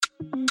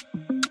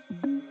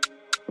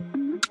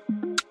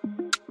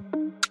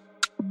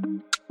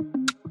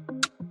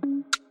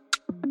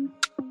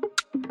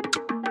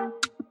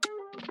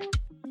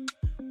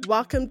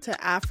Welcome to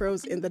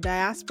Afros in the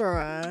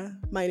Diaspora.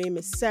 My name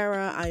is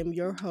Sarah. I am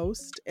your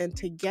host, and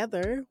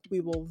together we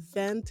will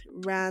vent,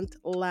 rant,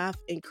 laugh,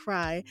 and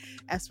cry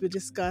as we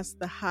discuss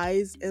the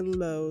highs and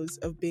lows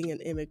of being an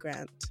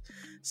immigrant.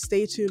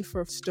 Stay tuned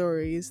for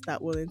stories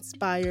that will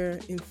inspire,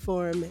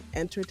 inform,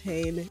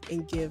 entertain,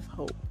 and give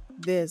hope.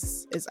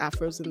 This is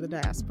Afros in the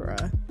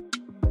Diaspora.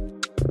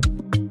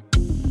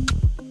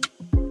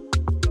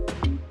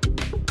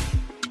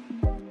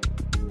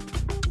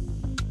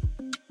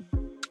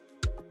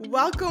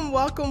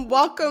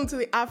 Welcome to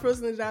the Afros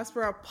in the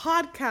Diaspora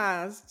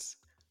podcast.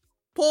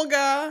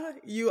 Pulga,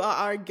 you are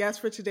our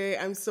guest for today.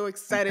 I'm so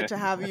excited to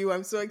have you.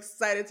 I'm so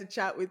excited to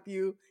chat with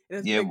you. It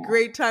has been a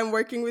great time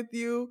working with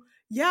you.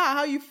 Yeah, how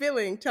are you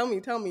feeling? Tell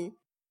me.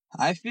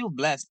 I feel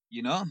blessed,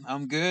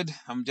 I'm good.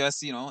 I'm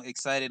just,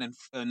 excited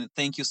and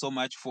thank you so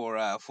much for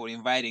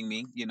inviting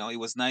me. It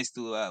was nice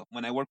to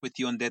when I worked with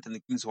you on Death and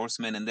the King's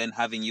Horseman and then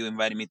having you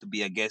invited me to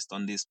be a guest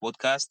on this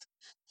podcast.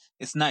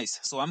 It's nice.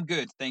 So I'm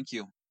good. Thank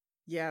you.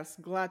 Yes,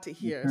 glad to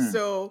hear. Mhm.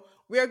 So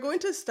we are going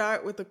to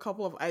start with a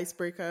couple of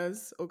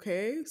icebreakers,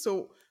 okay?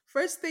 So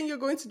first thing you're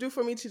going to do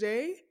for me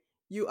today,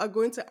 you are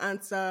going to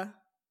answer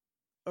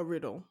a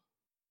riddle.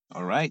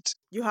 All right.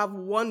 You have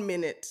 1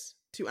 minute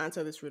to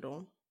answer this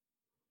riddle.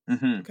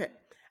 Mm-hmm. Okay.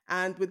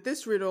 And with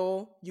this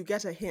riddle, you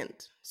get a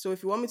hint. So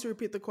if you want me to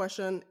repeat the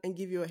question and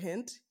give you a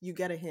hint, you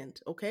get a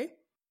hint, okay?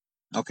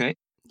 Okay.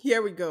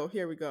 Here we go.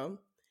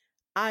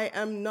 I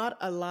am not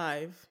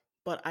alive,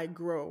 but I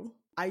grow.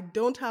 I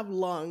don't have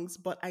lungs,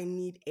 but I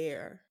need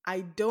air. I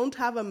don't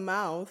have a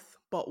mouth,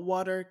 but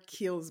water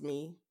kills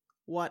me.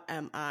 What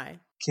am I?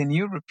 Can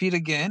you repeat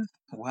again?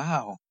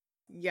 Wow.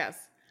 Yes.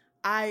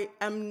 I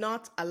am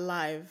not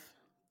alive,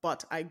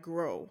 but I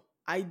grow.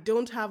 I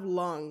don't have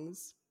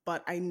lungs,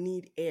 but I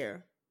need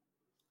air.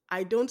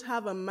 I don't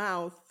have a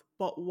mouth,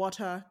 but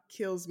water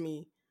kills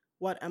me.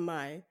 What am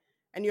I?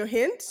 And your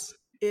hint,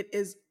 it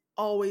is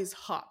always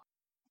hot.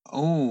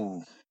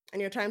 Oh. And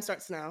your time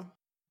starts now.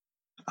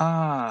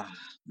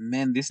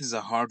 Man, this is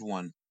a hard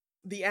one.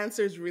 The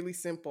answer is really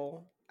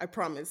simple. I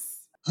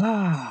promise.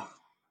 Ah.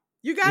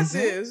 You got Is it?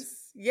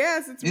 this.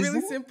 Yes, it's Is really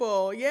it?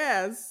 simple.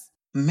 Yes.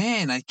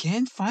 Man, I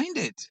can't find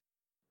it.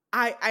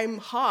 I'm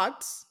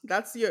hot.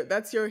 That's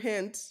your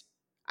hint.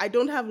 I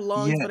don't have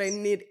lungs, but I Yes.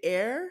 need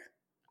air.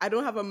 I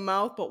don't have a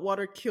mouth, but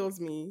water kills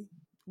me.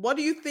 What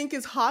do you think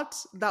is hot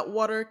that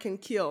water can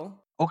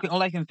kill? Okay,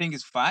 all I can think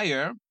is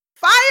fire.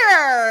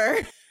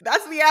 Fire!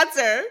 That's the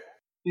answer.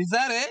 Is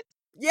that it?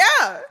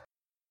 Yeah.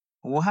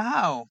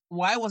 Wow.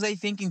 Why was I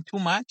thinking too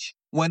much?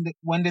 When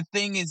the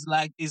thing is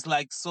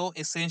like so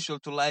essential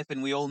to life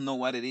and we all know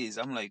what it is.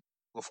 I'm like,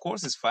 of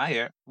course it's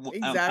fire.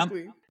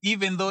 Exactly.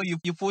 Even though you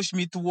push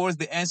me towards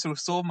the answer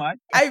so much.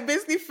 I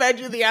basically fed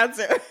you the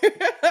answer.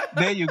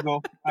 There you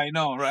go. I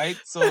know, right?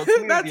 So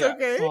clear, That's yeah.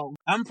 okay. So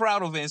I'm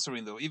proud of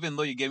answering though, even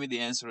though you gave me the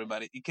answer,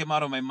 but it came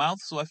out of my mouth,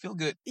 so I feel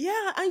good.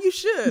 Yeah, and you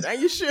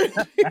should.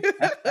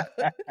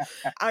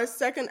 Our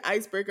second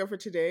icebreaker for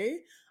today.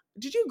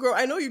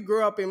 I know you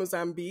grew up in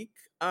Mozambique,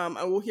 and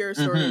we'll hear a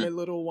story in Mm-hmm. a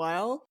little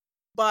while.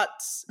 But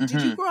did you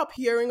Mm-hmm. grow up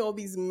hearing all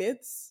these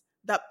myths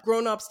that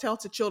grown-ups tell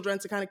to children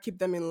to kind of keep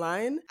them in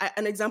line?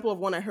 An example of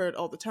one I heard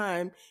all the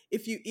time: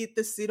 if you eat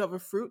the seed of a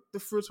fruit, the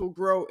fruit will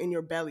grow in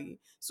your belly.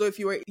 So if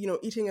you were,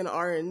 eating an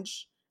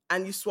orange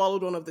and you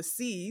swallowed one of the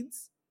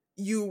seeds,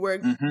 you were,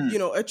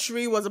 Mm-hmm. a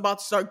tree was about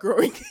to start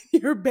growing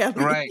in your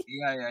belly. Right.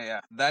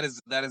 Yeah. That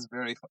is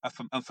very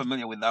I'm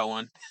familiar with that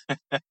one.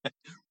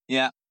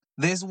 Yeah.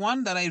 There's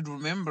one that I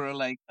remember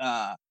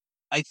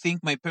I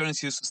think my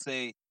parents used to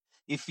say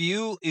if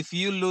you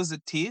lose a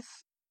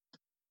teeth,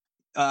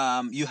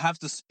 you have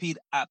to speed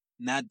up,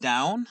 not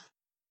down,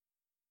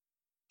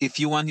 if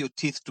you want your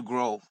teeth to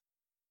grow.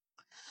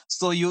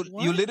 So you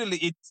What?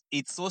 literally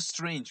it's so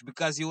strange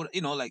because there's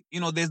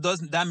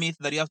that myth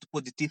that you have to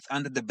put the teeth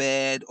under the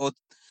bed or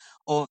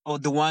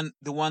the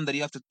one that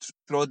you have to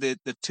throw the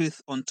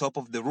tooth on top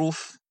of the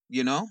roof.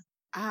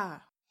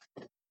 Ah,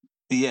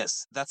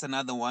 Yes, that's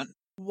another one.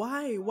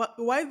 why? What?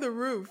 Why the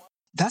roof?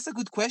 That's a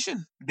good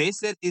question. They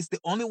said it's the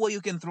only way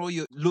you can throw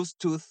your loose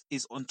tooth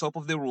is on top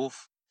of the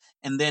roof,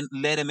 and then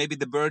later maybe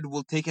the bird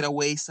will take it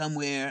away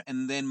somewhere,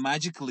 and then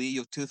magically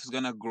your tooth is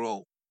gonna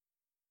grow.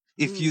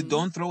 If you Mm.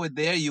 don't throw it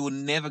there, you will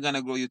never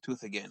gonna grow your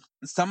tooth again.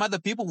 Some other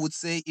people would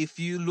say if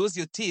you lose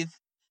your teeth,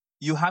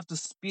 you have to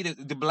speed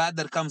it. The blood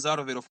that comes out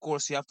of it, of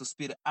course, you have to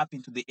speed it up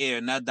into the air,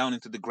 not down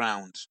into the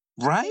ground.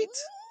 Right?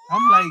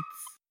 I'm like,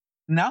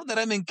 now that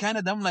I'm in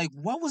Canada, I'm like,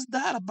 what was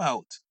that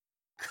about?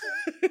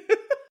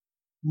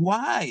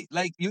 Why?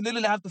 Like you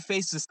literally have to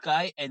face the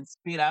sky and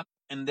speed up,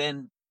 and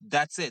then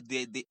that's it.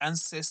 The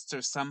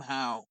ancestors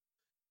somehow.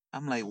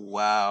 I'm like,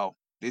 wow,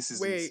 this is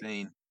Wait,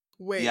 insane.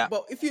 wait. Yeah.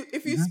 But if you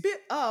Mhm.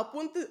 spit up,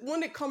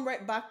 won't it come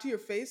right back to your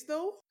face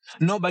though?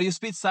 No, but you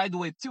speed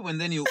sideways too, and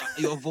then you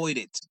avoid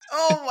it.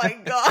 Oh my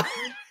god.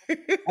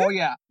 Oh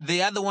yeah.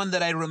 The other one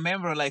that I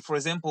remember, like for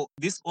example,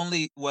 this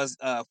only was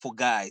for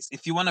guys.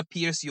 If you want to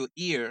pierce your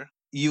ear,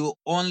 you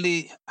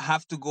only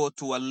have to go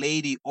to a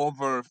lady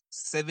over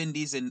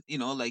 70s and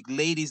like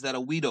ladies that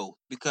are widow,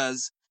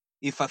 because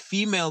if a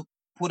female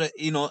put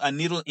a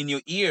needle in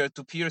your ear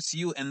to pierce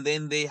you, and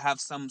then they have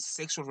some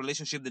sexual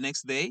relationship the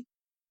next day,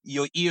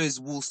 your ears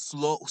will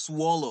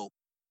swallow.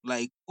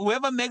 Like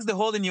whoever makes the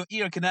hole in your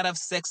ear cannot have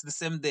sex the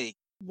same day.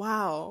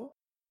 Wow.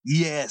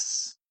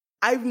 Yes,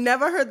 I've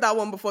never heard that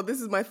one before.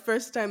 This is my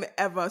first time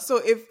ever.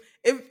 So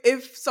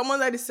if someone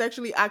that is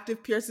sexually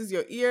active pierces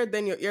your ear,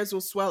 then your ears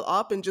will swell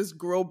up and just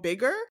grow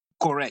bigger?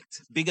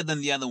 correct. Bigger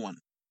than the other one.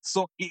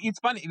 So it's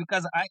funny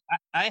because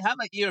I have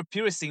an ear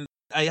piercing.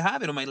 I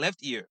have it on my left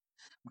ear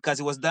because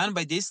it was done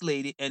by this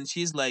lady, and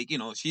she's like,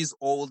 she's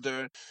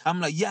older.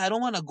 I'm like, yeah, I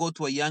don't want to go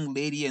to a young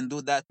lady and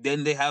do that.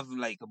 Then they have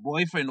like a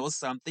boyfriend or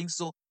something.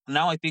 So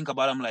now I think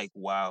about it, I'm like,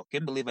 wow,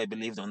 can't believe I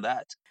believed on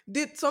that.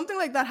 Did something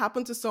like that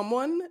happen to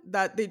someone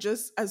that they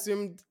just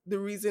assumed the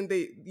reason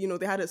they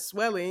had a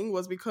swelling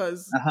was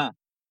because Uh-huh.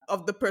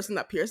 of the person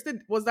that pierced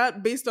it? Was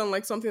that based on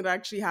like something that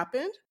actually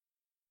happened?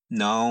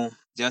 No,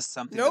 just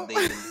something that Nope.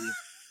 they believe.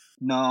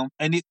 No,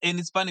 and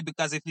it's funny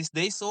because if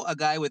they saw a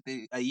guy with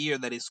a ear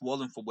that is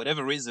swollen for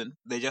whatever reason,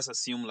 they just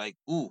assume like,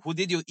 "Ooh, who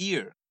did your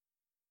ear?"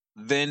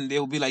 Then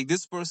they'll be like,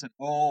 "This person,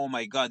 oh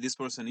my god, this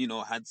person,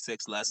 had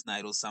sex last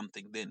night or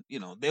something." Then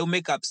they'll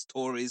make up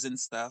stories and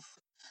stuff.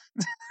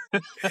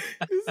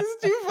 This is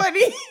too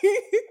funny.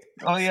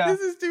 Oh yeah, This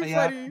is too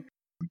yeah. funny.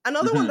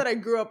 Another one Mhm, that I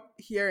grew up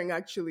hearing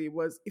actually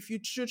was if you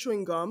chew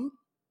chewing gum,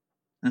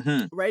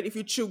 mhm. right? If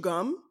you chew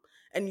gum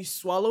and you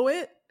swallow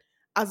it,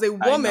 as a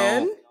I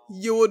know. woman,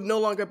 you would no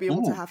longer be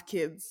able to Ooh, have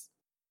kids.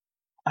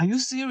 are you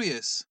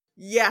serious?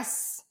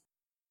 Yes.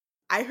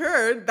 I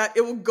heard that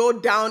it will go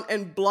down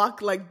and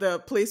block like the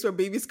place where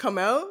babies come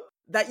out,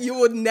 that you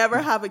would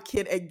never have a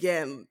kid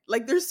again.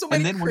 Like there's so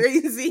And many then when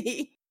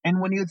crazy.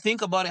 and when you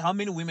think about it, how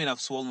many women have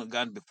swollen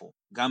gun before?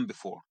 Gun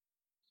before?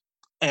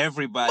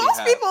 Everybody Most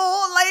have.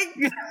 people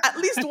like at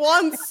least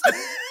once.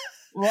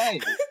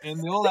 Right.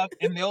 And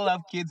they all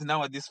have kids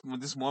now at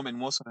this moment,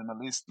 most of them at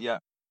least. Yeah.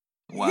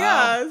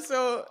 Wow. Yeah,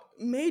 so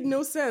made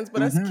no sense.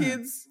 But as Mm-hmm.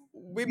 kids,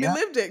 we Yeah,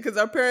 believed it because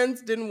our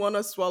parents didn't want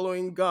us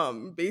swallowing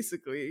gum,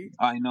 basically,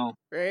 I know.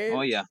 right?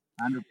 Oh yeah.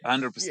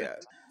 100%. Yeah.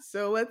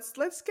 So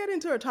let's get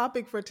into our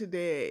topic for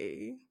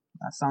today.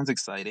 That sounds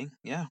exciting.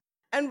 Yeah.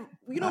 And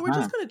we're Uh-huh.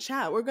 just gonna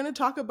chat. We're gonna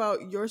talk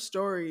about your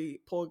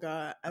story,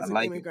 Polga, I as an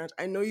like it. immigrant.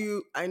 I know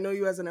you. I know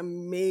you as an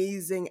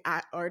amazing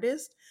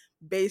artist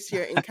based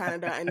here in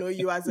Canada. I know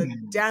you as a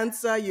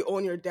dancer. You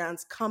own your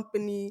dance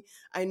company.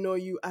 I know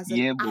you as an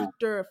Yeah, boo.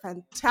 actor, a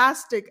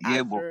fantastic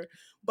Yeah, boo. actor.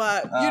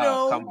 But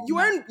Come on you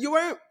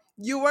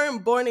now.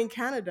 weren't born in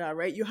Canada,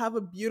 right? You have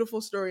a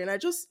beautiful story, and I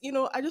just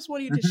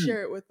want you to Hmm.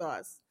 share it with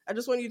us. I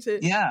just want you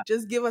to Yeah.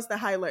 just give us the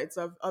highlights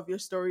of your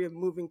story of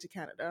moving to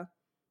Canada.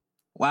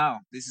 Wow.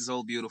 This is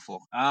all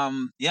beautiful.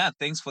 Yeah,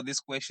 thanks for this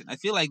question. I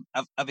feel like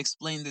I've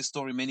explained this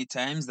story many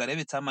times that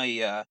every time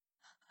I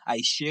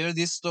share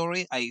this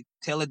story, I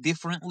tell it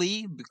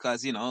differently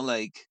because,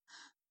 like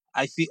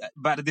I feel,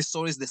 but the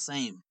story is the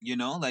same,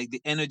 like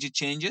the energy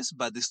changes,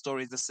 but the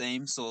story is the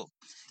same. So,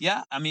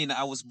 yeah, I mean,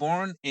 I was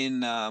born in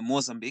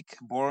Mozambique,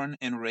 born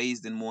and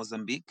raised in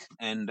Mozambique.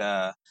 And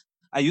I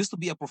used to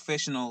be a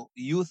professional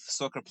youth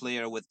soccer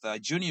player with a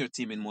junior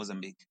team in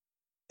Mozambique.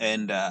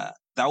 And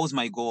that was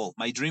my goal.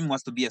 My dream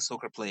was to be a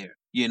soccer player,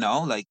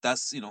 like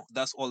that's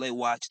all I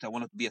watched. I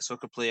wanted to be a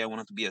soccer player. I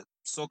wanted to be a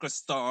soccer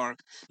star,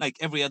 like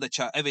every other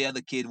child, every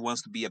other kid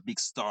wants to be a big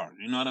star.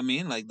 You know what I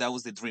mean? Like that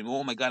was the dream.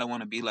 Oh my god, I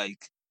want to be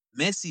like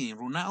Messi and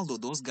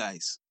Ronaldo, those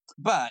guys.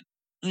 But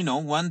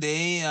one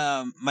day,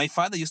 my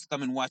father used to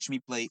come and watch me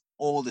play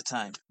all the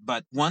time.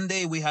 But one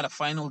day we had a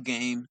final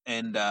game,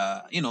 and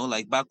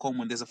like back home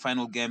when there's a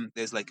final game,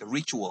 there's like a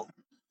ritual,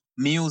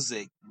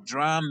 music,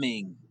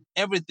 drumming,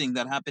 everything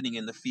that happening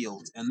in the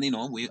field. And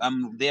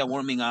I'm there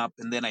warming up,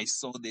 and then I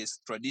saw this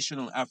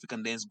traditional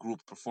African dance group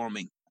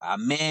performing.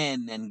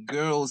 Men and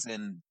girls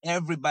and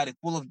everybody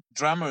full of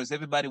drummers,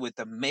 everybody with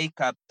the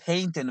makeup,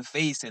 paint and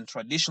face and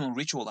traditional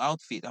ritual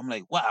outfit. I'm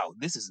like, wow,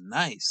 this is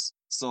nice.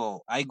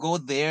 So I go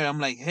there. I'm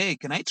like, hey,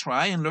 can I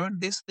try and learn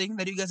this thing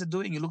that you guys are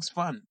doing? It looks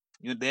fun.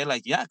 They're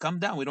like, yeah, come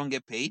down. We don't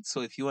get paid.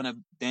 So if you want to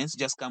dance,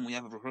 just come. We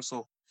have a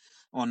rehearsal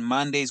on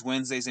Mondays,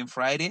 Wednesdays, and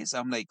Fridays.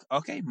 I'm like,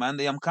 okay,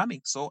 Monday I'm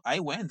coming. So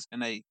I went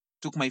and I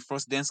took my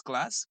first dance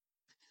class.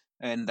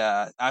 And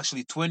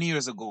actually, 20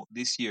 years ago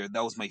this year,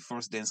 that was my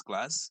first dance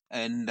class.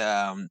 And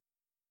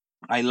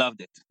I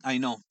loved it. I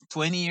know,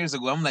 20 years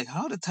ago, I'm like,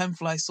 how the time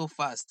flies so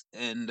fast?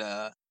 And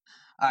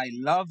I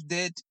loved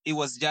it. It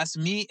was just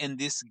me and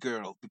this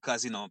girl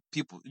because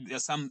people,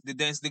 there's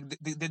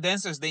the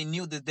dancers, they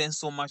knew the dance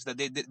so much that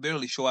they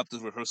barely show up to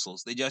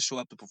rehearsals. They just show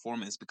up to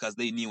performance because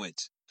they knew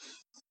it.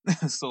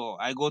 So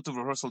I go to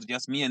rehearsal,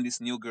 just me and this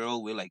new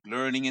girl. We're like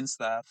learning and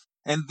stuff.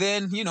 And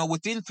then,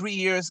 within 3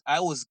 years, I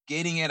was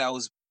getting it. I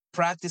was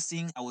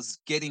practicing. I was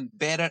getting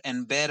better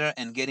and better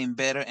and getting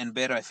better and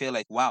better. I feel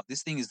like, wow,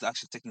 this thing is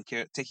actually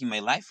taking my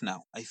life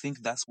now. I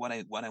think that's what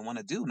I want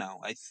to do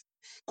now.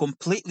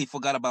 Completely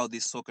forgot about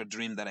this soccer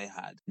dream that I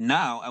had.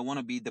 Now I want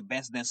to be the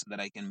best dancer that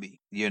I can be,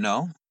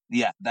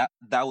 Yeah,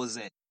 that was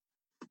it.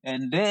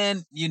 And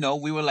then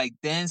we were like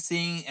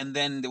dancing, and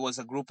then there was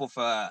a group of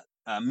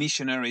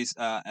missionaries,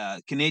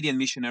 Canadian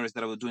missionaries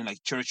that were doing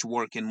like church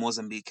work in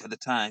Mozambique at the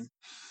time.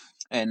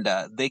 And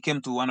they came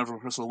to one of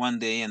rehearsal one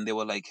day and they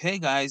were like, hey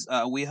guys,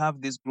 we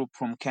have this group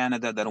from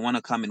Canada that want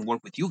to come and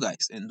work with you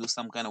guys and do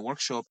some kind of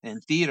workshop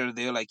and theater.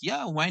 They're like,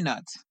 yeah, why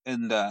not?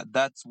 And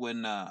that's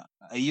when a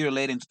year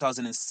later in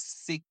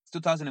 2006,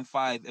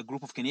 2005, a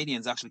group of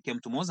Canadians actually came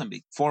to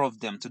Mozambique, four of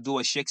them, to do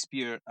a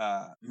Shakespeare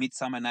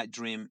Midsummer Night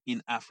Dream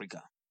in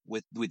Africa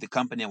with the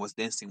company I was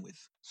dancing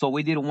with. So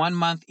we did 1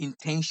 month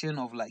intention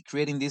of like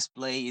creating this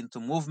play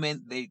into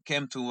movement. They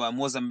came to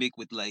Mozambique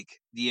with like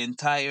the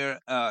entire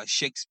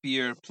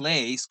Shakespeare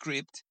play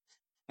script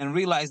and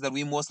realized that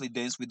we mostly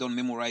dance, we don't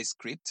memorize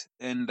script,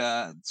 and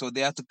so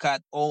they had to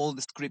cut all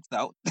the scripts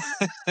out. That's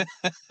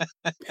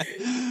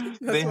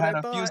They what I had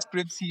a few thought.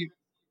 scripts here.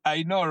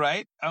 I know,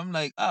 right? I'm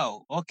like,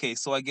 oh, okay.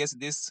 So I guess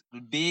this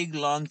big,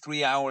 long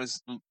 3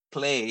 hours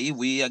play,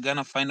 we are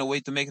gonna find a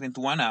way to make it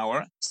into 1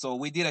 hour. So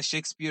we did a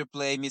Shakespeare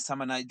play,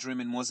 Midsummer Night Dream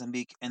in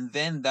Mozambique, and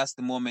then that's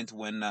the moment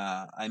when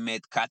I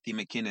met Kathy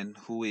McKinnon,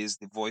 who is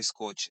the voice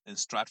coach in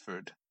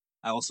Stratford.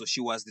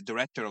 She was the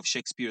director of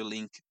Shakespeare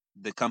Link,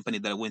 the company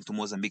that went to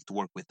Mozambique to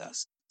work with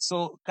us.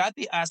 So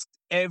Kathy asked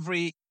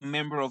every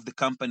member of the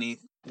company,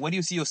 "Where do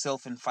you see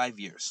yourself in 5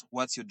 years?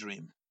 What's your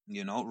dream?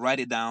 Write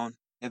it down."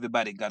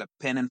 Everybody got a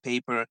pen and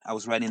paper. I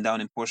was writing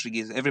down in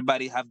Portuguese.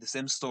 Everybody have the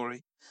same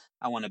story.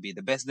 I want to be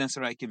the best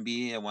dancer I can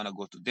be. I want to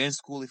go to dance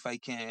school if I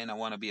can. I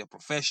want to be a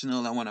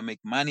professional. I want to make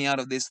money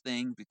out of this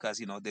thing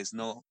because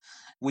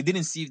we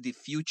didn't see the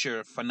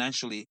future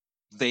financially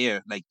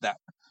there like that.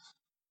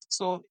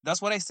 So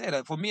that's what I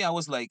said. For me, I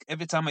was like,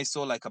 every time I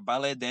saw like a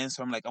ballet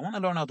dancer, I'm like, I want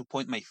to learn how to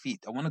point my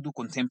feet. I want to do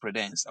contemporary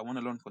dance. I want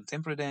to learn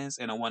contemporary dance,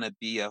 and I want to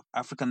be a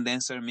African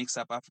dancer, mix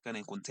up African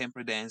and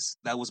contemporary dance.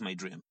 That was my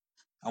dream.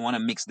 I want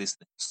to mix this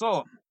thing.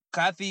 So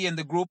Kathy and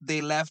the group,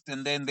 they left,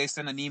 and then they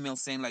sent an email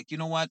saying like, you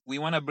know what, we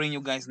want to bring you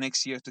guys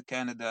next year to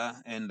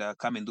Canada and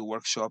come and do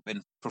workshop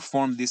and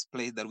perform this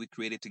play that we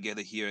created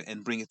together here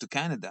and bring it to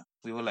Canada.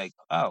 We were like,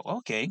 oh,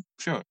 okay,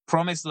 sure.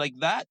 Promise like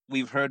that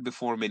we've heard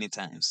before many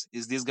times.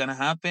 Is this gonna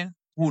happen?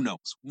 Who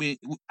knows?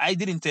 I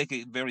didn't take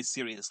it very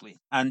seriously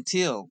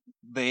until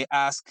they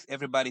asked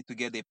everybody to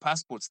get their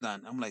passports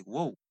done. I'm like,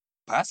 whoa,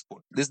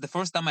 passport. This is the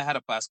first time I had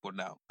a passport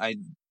now. I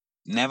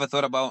never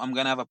thought about I'm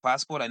gonna have a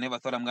passport. I never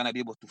thought I'm gonna be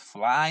able to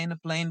fly in a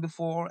plane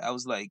before. I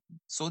was like,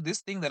 so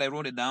this thing that I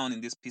wrote it down in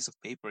this piece of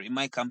paper, it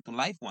might come to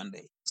life one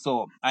day.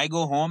 So I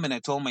go home and I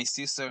told my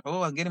sister,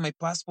 oh, I'm getting my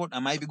passport. I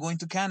might be going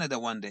to Canada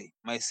one day.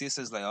 My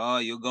sister's like, oh,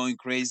 you're going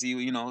crazy,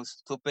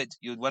 stupid.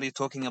 What are you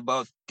talking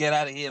about? Get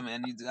out of here,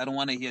 man. I don't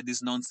want to hear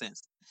this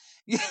nonsense.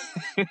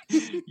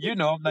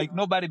 Like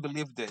nobody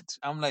believed it.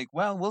 I'm like,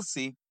 well, we'll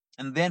see.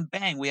 And then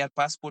bang, we had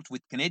passport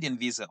with Canadian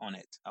visa on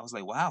it. I was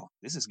like, wow,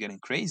 this is getting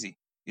crazy.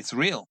 It's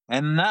real.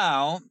 And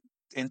now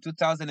in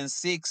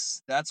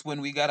 2006, that's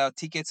when we got our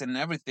tickets and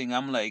everything.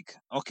 I'm like,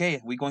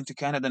 okay, we're going to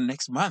Canada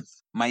next month.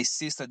 My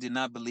sister did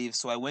not believe.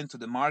 So I went to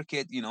the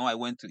market. I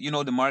went to,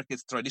 the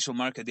markets, traditional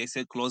market. They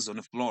said clothes on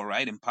the floor,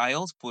 right? In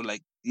piles, put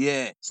like,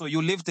 yeah. So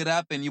you lift it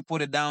up and you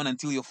put it down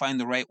until you find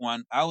the right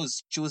one. I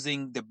was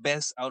choosing the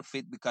best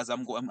outfit because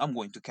I'm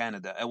going to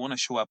Canada. I want to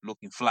show up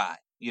looking fly.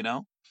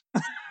 Yep.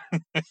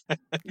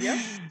 Yep.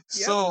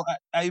 So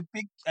I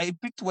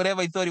picked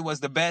whatever I thought it was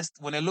the best.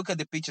 When I look at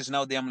the pictures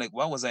now, I'm like,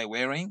 what was I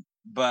wearing?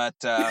 But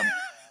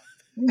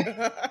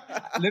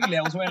literally,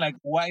 I was wearing like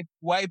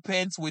white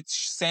pants with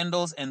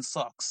sandals and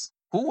socks.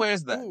 Who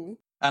wears that? Ooh.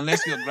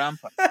 Unless you're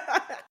grandpa.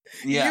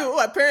 Yeah, You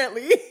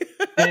apparently.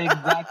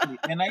 exactly.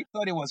 And I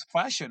thought it was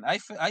fashion. I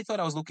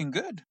thought I was looking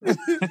good.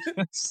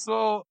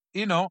 So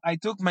I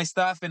took my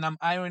stuff and I'm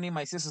ironing.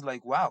 My sister's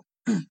like, wow,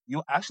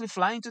 you actually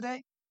flying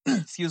today?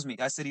 Excuse me.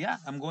 I said, yeah,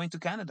 I'm going to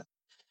Canada.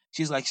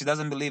 She's like, she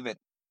doesn't believe it.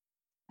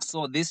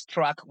 So this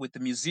truck with the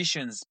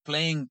musicians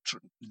playing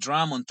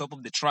drum on top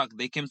of the truck,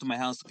 they came to my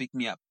house to pick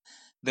me up.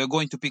 They're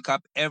going to pick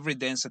up every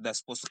dancer that's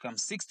supposed to come.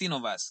 16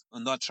 of us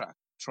on that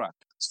truck.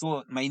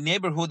 So my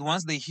neighborhood,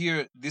 once they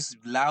hear this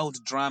loud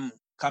drum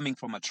coming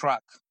from a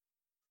truck,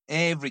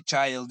 every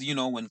child,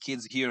 when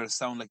kids hear a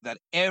sound like that,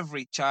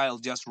 every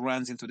child just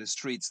runs into the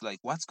streets like,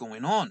 what's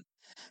going on?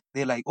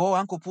 They're like, oh,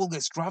 Uncle Pulga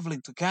is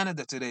traveling to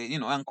Canada today.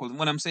 Uncle.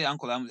 When I'm saying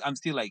uncle, I'm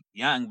still like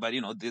young, but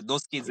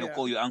those kids, they'll Yeah.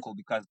 call you uncle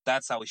because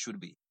that's how it should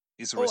be.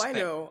 It's Oh, I respect.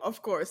 know.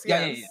 Of course.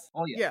 Yeah, yeah, yeah. Yes.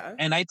 Oh, yeah. Yeah.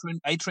 And I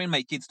train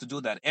my kids to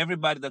do that.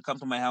 Everybody that come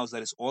to my house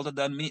that is older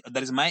than me,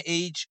 that is my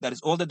age, that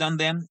is older than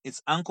them,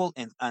 it's uncle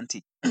and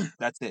auntie.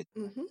 That's it.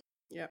 Mm-hmm.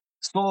 Yeah.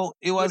 So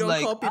it We was don't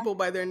like, call people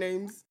by their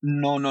names.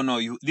 no, no, no.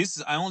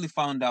 I only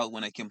found out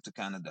when I came to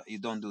Canada. You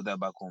don't do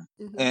that back home.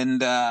 Mm-hmm.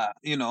 And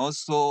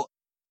so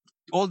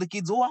all the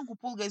kids, oh, Uncle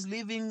Pulga is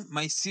leaving.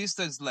 My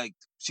sister's like,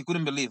 she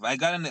couldn't believe.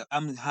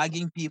 I'm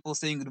hugging people,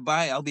 saying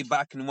goodbye. I'll be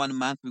back in 1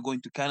 month. We're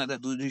going to Canada,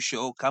 do the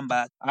show, come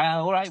back.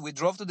 All right, we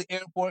drove to the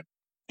airport.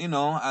 We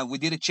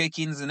did the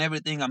check-ins and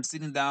everything. I'm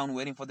sitting down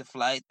waiting for the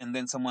flight, and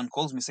then someone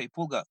calls me, say,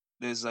 Pulga,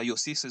 there's your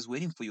sister's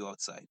waiting for you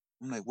outside.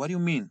 I'm like, what do you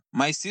mean?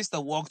 My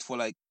sister walked for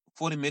like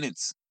 40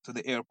 minutes to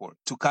the airport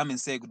to come and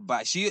say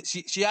goodbye. She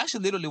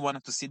actually literally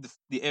wanted to see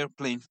the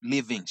airplane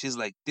leaving. She's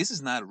like, this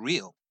is not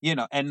real,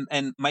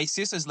 and my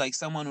sister's like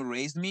someone who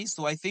raised me,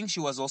 so I think she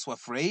was also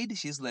afraid.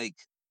 She's like,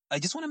 I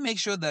just want to make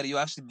sure that you're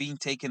actually being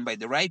taken by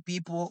the right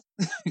people,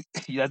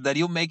 yeah, that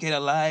you make it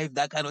alive,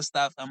 that kind of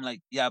stuff. I'm like,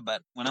 yeah,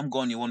 but when I'm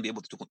gone, you won't be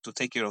able to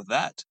take care of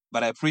that.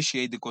 But I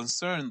appreciate the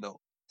concern though.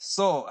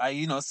 So I,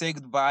 say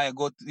goodbye. I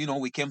go,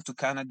 we came to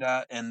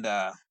Canada, and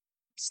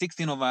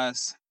 16 of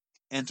us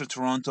enter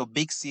Toronto,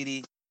 big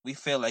city. We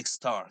felt like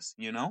stars,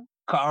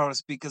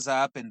 Cars pick us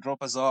up and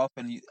drop us off.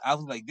 And I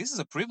was like, this is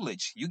a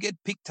privilege. You get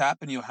picked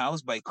up in your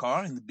house by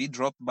car and be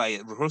dropped by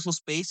a rehearsal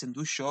space and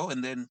do show.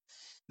 And then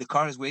the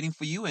car is waiting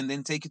for you and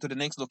then take you to the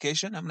next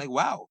location. I'm like,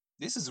 wow,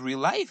 this is real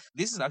life.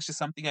 This is actually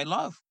something I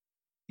love,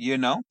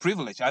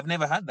 privilege. I've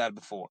never had that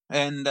before.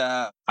 And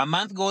a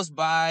month goes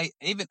by,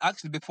 even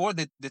actually before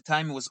the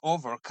time was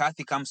over,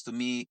 Kathy comes to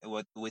me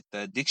with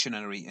a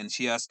dictionary, and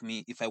she asked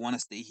me if I want to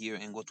stay here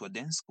and go to a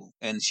dance school,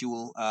 and she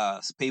will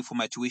pay for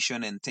my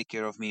tuition and take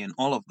care of me and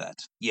all of that.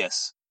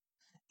 Yes.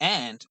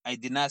 And I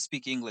did not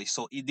speak English,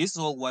 so this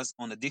all was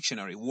on a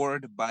dictionary,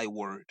 word by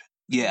word.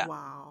 Yeah,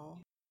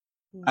 Wow.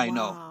 I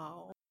know.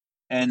 Wow.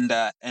 And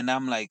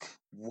I'm like,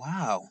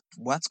 wow,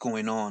 what's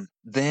going on?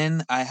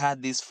 Then I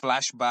had this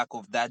flashback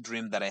of that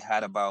dream that I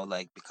had about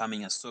like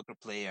becoming a soccer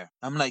player.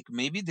 I'm like,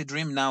 maybe the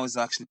dream now is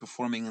actually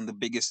performing on the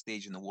biggest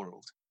stage in the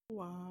world.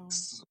 Wow.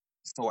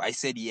 So I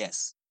said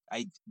yes.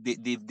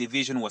 The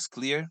vision was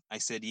clear. I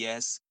said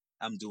yes.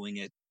 I'm doing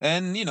it.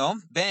 And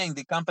bang,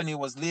 the company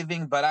was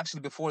leaving. But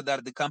actually, before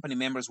that, the company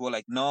members were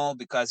like, no,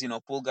 because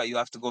Pulga, you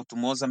have to go to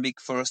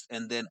Mozambique first,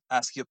 and then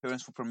ask your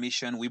parents for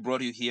permission. We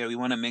brought you here. We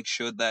want to make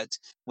sure that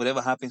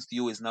whatever happens to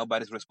you is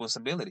nobody's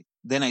responsibility.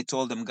 Then I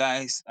told them,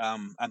 guys,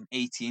 I'm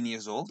 18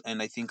 years old, and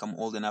I think I'm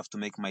old enough to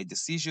make my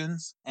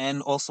decisions.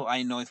 And also,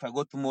 I know if I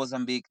go to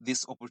Mozambique,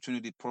 this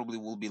opportunity probably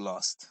will be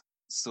lost.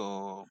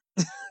 So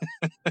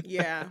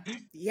Yeah.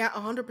 Yeah,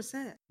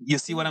 100%. you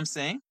see what Yeah. I'm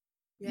saying?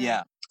 Yeah.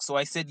 Yeah. So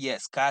I said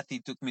yes. Kathy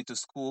took me to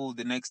school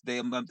the next day.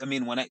 I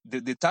mean,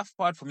 the tough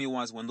part for me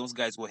was when those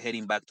guys were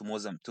heading back to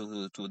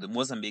the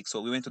Mozambique.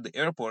 So we went to the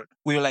airport.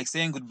 We were like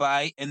saying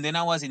goodbye, and then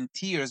I was in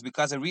tears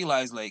because I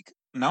realized like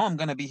now I'm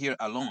gonna be here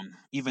alone,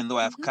 even though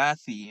I have Mhm.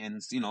 Kathy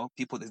and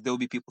people. There will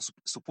be people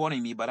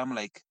supporting me, but I'm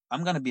like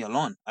I'm gonna be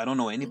alone. I don't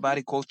know Mhm.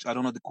 anybody. Culture. I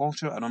don't know the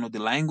culture. I don't know the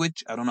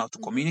language. I don't know how to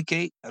Mhm.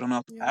 communicate. I don't know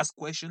how to Yeah. ask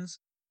questions.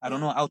 I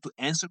don't Yeah. know how to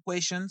answer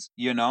questions.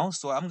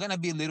 So I'm gonna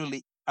be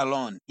literally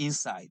alone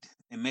inside,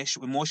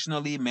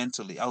 emotionally,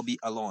 mentally. I'll be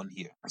alone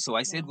here. So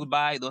I said Wow.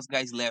 goodbye. Those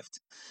guys left.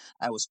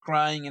 I was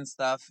crying and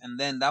stuff, and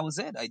then that was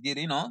it. I did,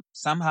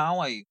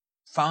 somehow I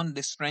found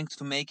the strength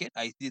to make it.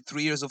 I did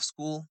 3 years of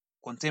school,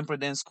 contemporary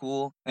dance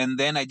school, and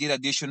then I did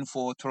audition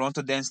for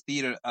Toronto Dance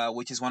Theater,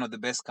 which is one of the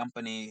best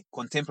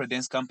contemporary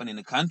dance company in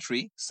the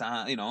country.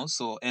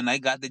 So and I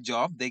got the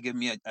job. They gave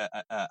me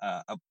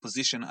a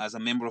position as a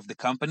member of the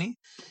company.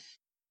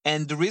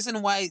 And the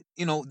reason why,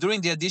 during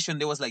the audition,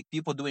 there was like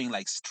people doing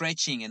like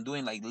stretching and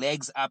doing like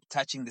legs up,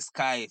 touching the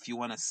sky, if you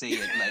want to say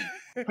it,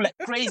 like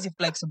crazy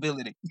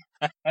flexibility.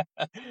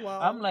 I'm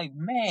Wow. like,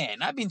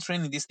 man, I've been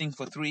training this thing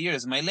for 3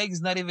 years. My leg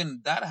is not even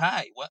that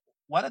high.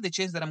 What are the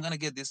chances that I'm gonna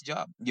get this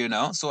job?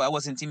 So I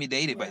was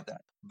intimidated by Yeah.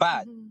 that.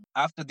 But Mhm.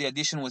 after the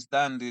audition was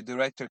done, the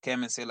director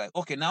came and said, like,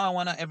 okay, now I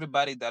want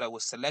everybody that I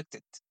was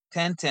selected.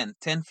 10, 10,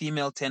 10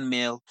 female, 10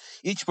 male,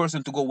 each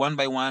person to go one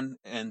by one,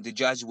 and the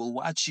judge will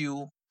watch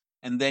you,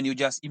 and then you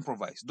just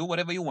improvise. Do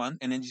whatever you want,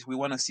 and then we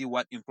want to see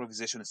what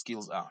improvisation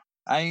skills are.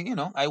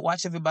 I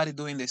watch everybody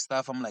doing this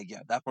stuff. I'm like,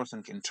 yeah, that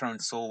person can turn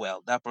so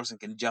well. That person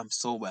can jump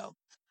so well.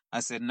 I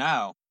said,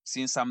 now,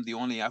 since I'm the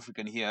only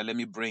African here, let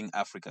me bring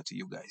Africa to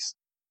you guys.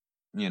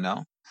 You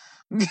know?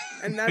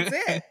 And that's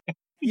it.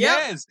 Yep.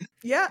 Yes,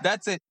 Yep.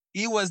 that's it.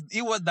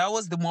 That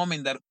was the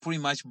moment that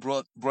pretty much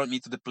brought me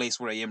to the place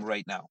where I am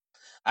right now.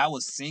 I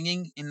was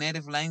singing in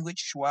native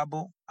language,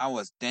 Shwabo. I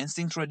was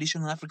dancing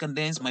traditional African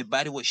dance. My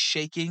body was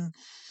shaking.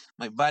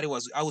 I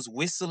was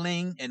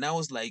whistling, and I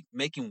was like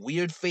making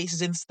weird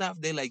faces and stuff.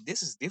 They're like,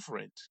 this is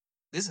different.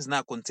 This is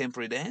not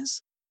contemporary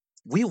dance.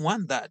 We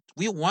want that.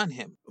 We want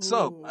him.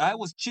 So I Ooh.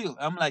 was chill.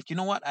 I'm like, you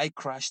know what? I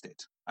crushed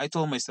it. I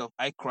told myself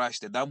I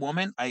crushed it. That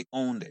moment, I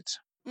owned it.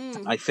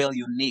 Mm. I felt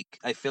unique.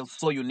 I felt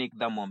so unique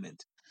that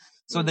moment.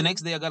 So the Mm.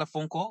 next day, I got a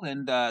phone call,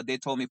 and they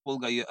told me,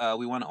 Pulga,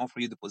 we want to offer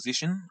you the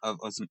position of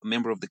as a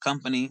member of the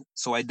company.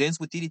 So I danced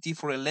with TDT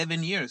for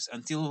 11 years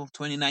until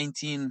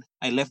 2019.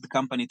 I left the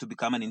company to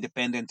become an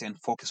independent and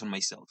focus on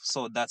myself.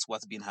 So that's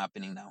what's been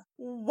happening now.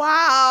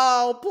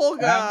 Wow,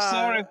 Pulga.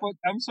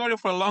 I'm sorry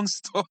for a long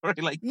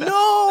story like that.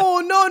 No,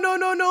 no, no,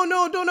 no, no,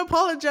 no. Don't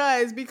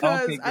apologize Okay,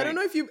 because I don't great.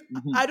 know if you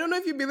Hmm. I don't know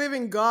if you believe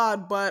in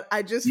God, but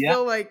I just Yeah,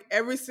 feel like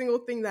every single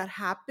thing that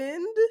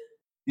happened,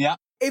 yeah.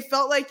 it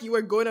felt like you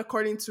were going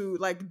according to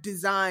like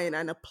design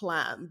and a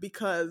plan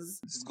because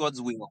It's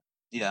God's will.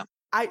 Yeah.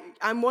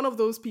 I'm one of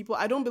those people.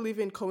 I don't believe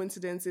in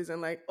coincidences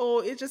and like,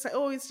 it's just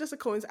a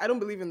coincidence. I don't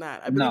believe in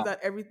that. I believe No, that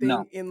no.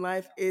 everything in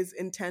life is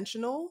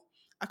intentional.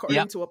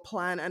 Yeah. according to a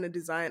plan and a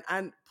design.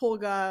 And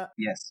Pulga,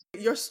 Yes.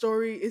 your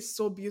story is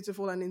so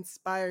beautiful and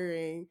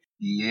inspiring.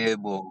 Yeah,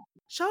 bro.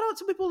 Shout out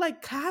to people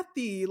like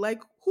Kathy,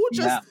 like who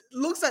just Yeah.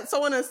 looks at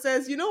someone and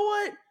says, "You know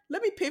what?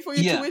 Let me pay for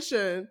your Yeah.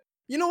 tuition."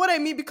 You know what I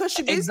mean? Because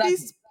she basically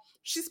Exactly.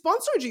 she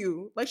sponsored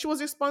you, like she was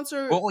your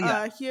sponsor Oh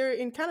yeah. here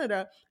in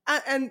Canada.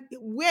 And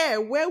where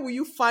will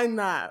you find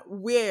that?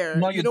 Where,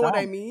 No, you you know what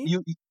I don't. mean?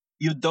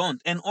 You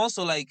don't. And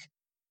also like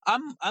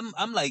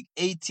I'm like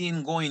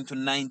 18 going to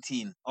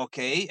 19,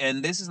 okay?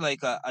 And this is like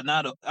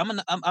another I'm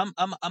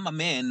a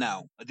man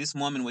now. At this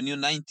moment when you're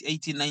 19,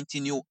 18,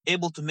 19, you're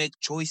able to make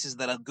choices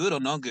that are good or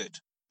not good,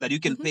 that you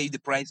can Hmm. pay the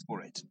price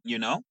for it, you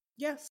know?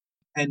 Yes.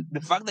 And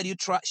the fact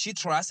that she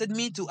trusted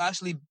me to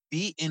actually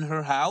be in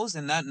her house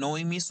and not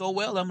knowing me so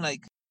well, I'm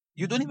like,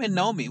 you don't even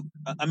know me.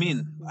 I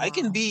mean, Wow. I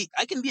can be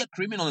a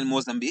criminal in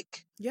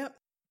Mozambique, Yep.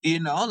 you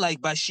know,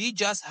 like, but she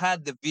just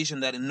had the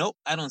vision that, nope,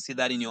 I don't see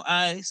that in your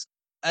eyes.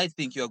 I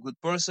think you're a good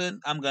person.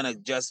 I'm gonna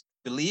just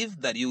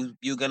believe that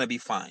you're gonna be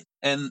fine.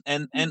 And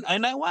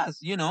I was,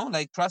 you know,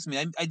 like, trust me,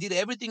 I did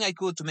everything I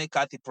could to make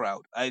Kathy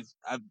proud. I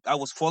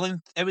was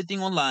following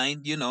everything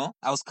online, you know.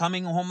 I was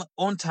coming home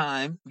on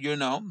time, you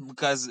know,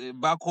 because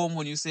back home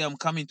when you say I'm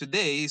coming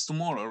today, it's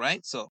tomorrow,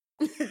 right? So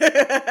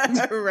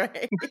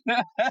Right.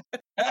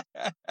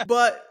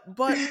 But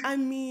I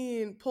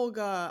mean,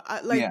 Polga,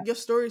 like yeah. your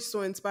story is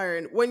so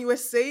inspiring. When you were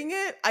saying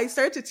it, I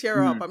started to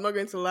tear up. Mm. I'm not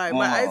going to lie.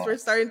 My eyes Oh, were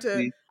starting to.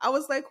 see? I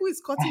was like, "Who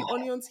is cutting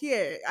onions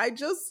here?"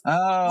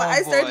 My Oh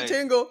eyes started to boy.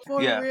 tear and go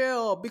for Yeah.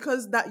 real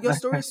because that your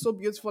story is so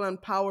beautiful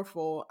and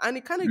powerful, and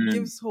it kind of Mm.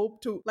 gives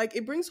hope to, like,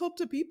 it brings hope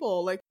to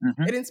people. Like Hmm.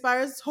 it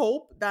inspires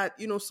hope that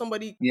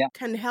somebody Yeah.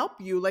 can help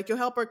you. Like your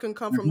helper can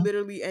come from Hmm.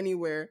 literally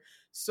anywhere.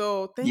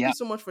 So thank you Yeah.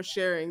 so much for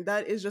sharing.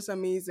 That is just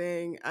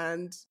amazing.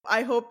 And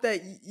I hope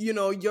that,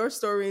 your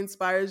story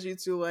inspires you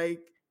to like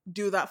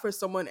do that for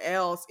someone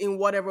else in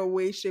whatever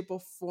way, shape,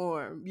 or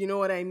form. You know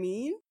what I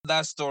mean?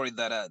 That story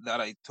that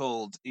I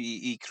told,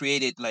 he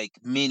created like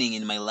meaning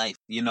in my life.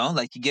 You know,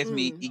 like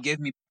Mm. he gave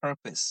me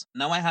purpose.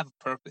 Now I have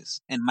a purpose,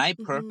 and my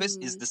purpose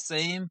is Hmm. the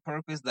same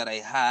purpose that I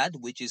had,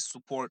 which is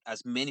support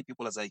as many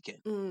people as I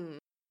can. Mm.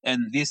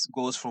 And this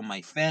goes from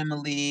my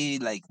family.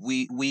 Like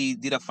we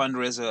did a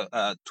fundraiser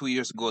 2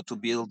 years ago to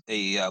build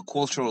a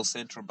cultural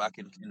center back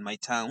in my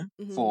town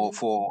Hmm.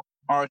 for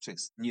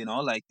artists. You know,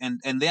 like and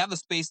they have a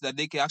space that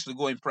they can actually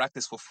go and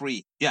practice for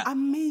free. Yeah,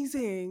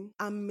 Amazing.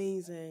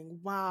 Amazing.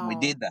 we Wow.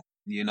 did that.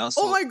 You know,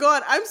 Oh so my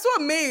god, I'm so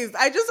amazed.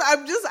 I've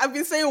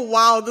been saying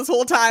wow this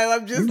whole time.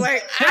 I'm just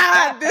like,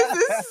 this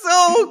is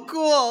so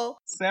cool.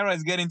 Sarah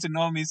is getting to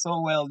know me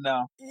so well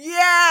now.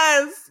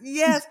 Yes,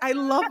 yes, I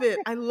love it.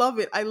 I love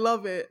it. I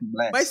love it.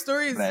 My Bless,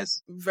 story is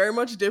bless. very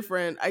much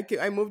different.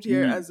 I moved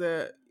here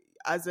Mm.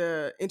 as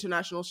a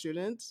international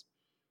student,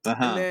 Uh and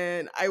huh.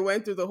 then I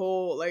went through the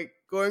whole like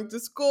going to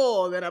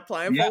school, then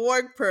applying Yeah. for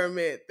work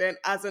permit. Then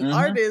as an Mm-hmm.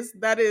 artist,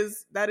 that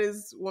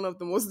is one of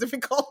the most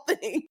difficult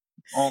things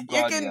Oh you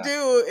God, can yeah.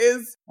 do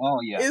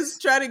Oh is yes.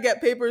 try to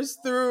get papers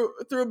through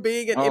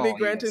being an Oh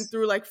immigrant and yes.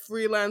 through like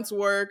freelance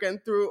work and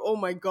through, oh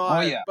my Oh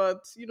god, yeah. but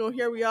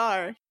here we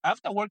are.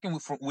 After working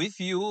with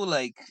you,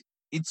 like,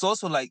 it's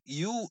also like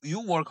you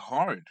work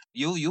hard.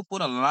 You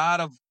put a lot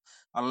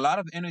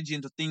of energy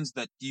into things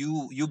that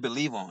you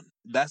believe on.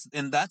 That's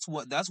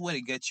what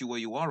it gets you where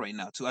you are right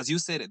now. Too, as you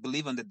said, it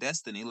believe in the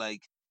destiny.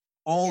 Like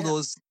all Yeah.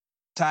 those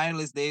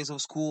tireless days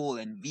of school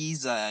and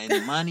visa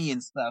and money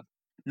and stuff.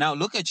 Now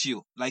look at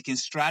you, like in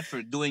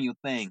Stratford, doing your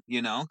thing.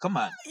 You know, come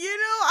on.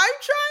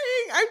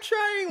 I'm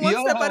trying one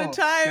step at a Yo,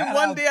 time, shout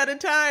one out, day at a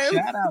time.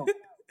 shout out,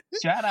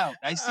 shout out.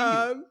 I see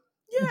you.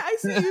 Yeah, I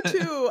see you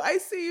too. I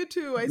see you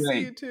too. I see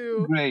Great, you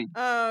too. great,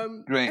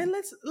 great. And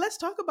let's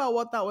talk about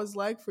what that was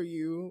like for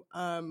you,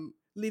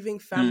 leaving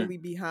Hmm, family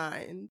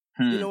behind.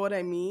 You hmm. know what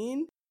I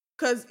mean?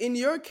 Because in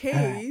your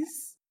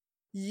case,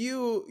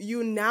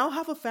 you now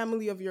have a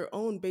family of your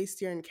own based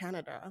here in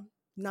Canada.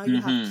 Now you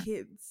have Mm-hmm.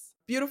 kids,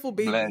 beautiful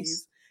Bless.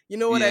 babies. You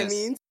know what I Yes.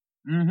 mean?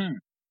 Mm-hmm.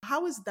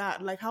 How is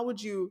that? Like how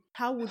would you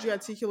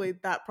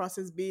articulate that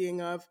process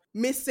being of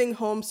missing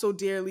home so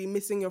dearly,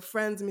 missing your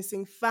friends,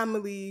 missing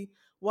family,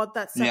 what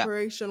that Yeah.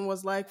 separation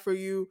was like for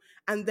you,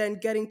 and then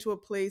getting to a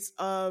place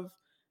of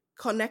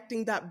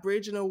connecting that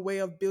bridge in a way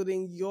of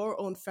building your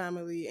own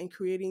family and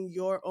creating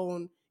your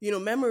own,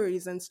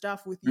 memories and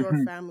stuff with your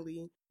Mm-hmm.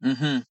 family.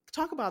 Mm-hmm.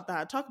 Talk about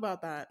that. Talk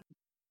about that.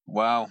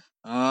 Wow.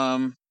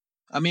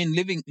 I mean,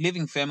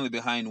 leaving family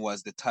behind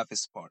was the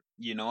toughest part.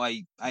 You know,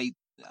 I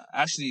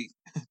actually,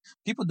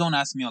 people don't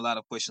ask me a lot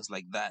of questions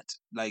like that.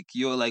 Like,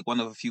 you're like one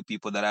of a few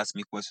people that ask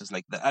me questions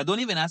like that. I don't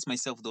even ask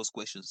myself those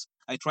questions.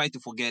 I try to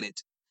forget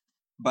it,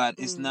 but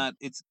it's Mm, not.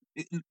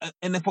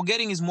 And the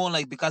forgetting is more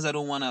like because I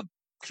don't want to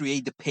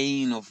create the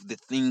pain of the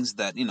things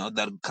that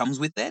that comes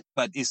with it.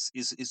 But it's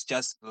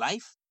just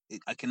life.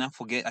 I cannot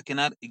forget. I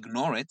cannot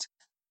ignore it.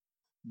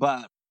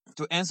 But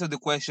to answer the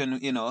question,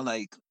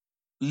 like,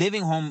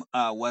 living home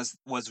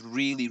was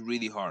really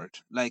really hard.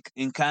 Like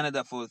in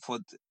Canada, for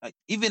like,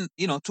 even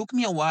took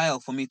me a while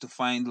for me to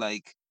find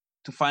like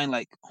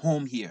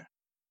home here.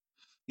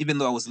 even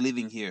though I was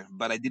living here,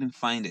 but I didn't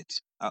find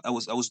it. I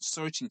was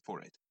searching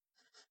for it.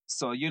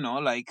 So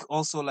like,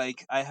 also,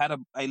 like, I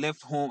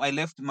left home. I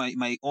left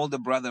my older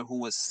brother, who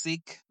was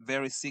sick,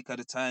 very sick at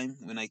the time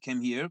when I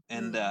came here.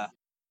 And Mm.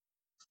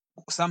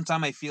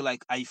 sometimes I feel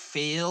like I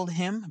failed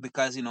him,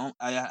 because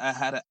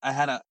I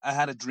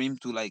had a dream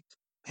to, like,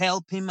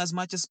 help him as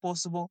much as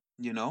possible.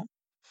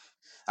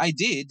 I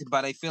did,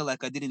 but I feel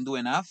like I didn't do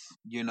enough.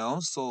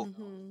 So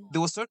Mm-hmm.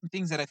 there were certain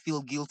things that I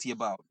feel guilty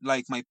about.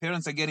 Like, my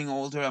parents are getting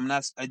older.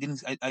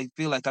 I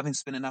feel like I haven't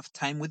spent enough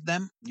time with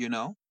them.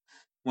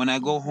 When I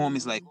go home,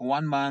 it's like Mm-hmm.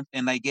 1 month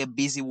and I get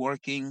busy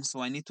working.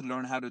 So I need to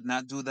learn how to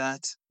not do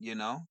that.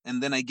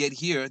 And then I get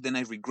here, then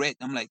I regret.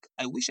 I'm like,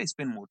 I wish I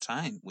spent more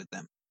time with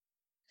them,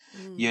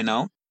 you Mm.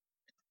 know?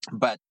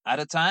 But at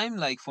a time,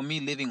 like, for me,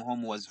 living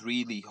home was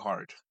really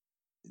hard.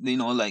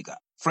 Like,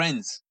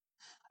 friends.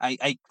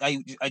 I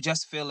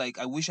just feel like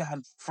I wish I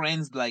had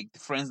friends like the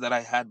friends that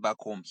I had back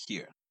home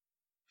here.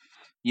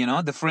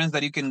 The friends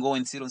that you can go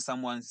and sit on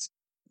someone's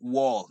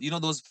wall.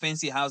 Those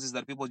fancy houses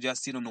that people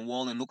just sit on the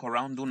wall and look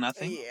around, do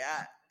nothing.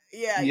 Yeah.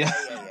 Yeah, Yeah, yeah,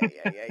 yeah, yeah,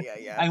 yeah, yeah, yeah,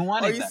 yeah. I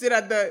Or wanted you that. sit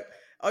at the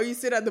or you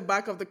sit at the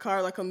back of the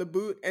car, like on the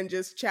boot, and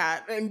just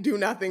chat and do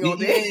nothing all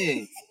day.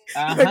 Yeah.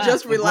 Or Uh-huh.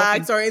 just A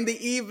broken relax, or in the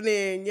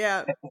evening.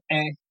 Yeah.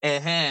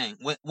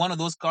 one of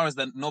those cars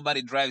that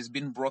nobody drives,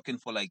 been broken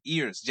for like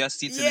years, just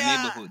sits in the Yeah.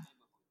 neighborhood.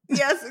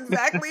 Yes,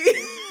 exactly.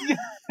 Yeah.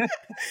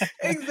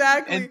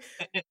 and Exactly.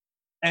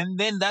 and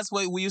then that's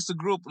why we used to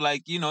group,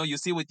 like, you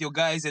see with your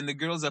guys and the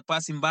girls are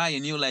passing by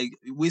and you like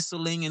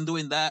whistling and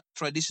doing that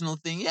traditional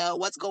thing. Yeah,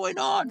 what's going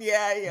on?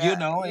 Yeah, yeah,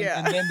 And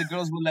yeah. then the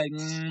girls were like,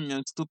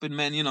 stupid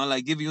man,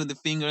 like give you the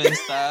finger and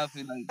stuff,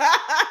 and like,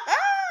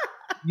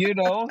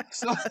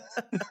 so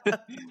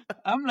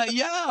I'm like,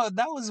 yeah,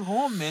 that was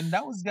home, man.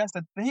 That was just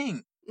a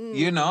thing.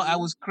 I Mm.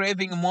 was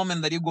craving a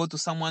moment that you go to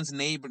someone's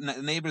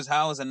neighbor's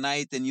house at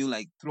night and you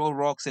like throw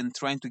rocks and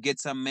trying to get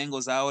some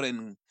mangoes out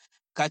and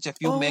catch a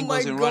few Oh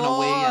my mangoes and run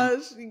away. And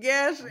gosh.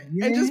 Yes.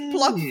 And just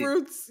pluck yeah,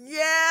 fruits.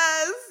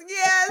 Yes.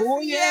 Yes.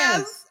 oh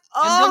Yes. yes.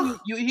 And then Oh,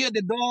 you hear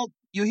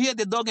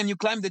the dog and you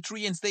climb the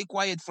tree and stay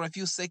quiet for a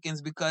few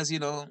seconds because you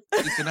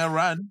cannot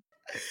run.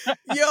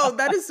 yo,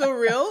 that is so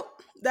real.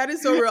 That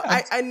is so real.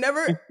 I'm I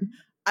never,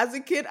 as a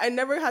kid, I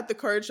never had the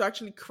courage to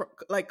actually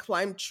like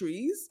climb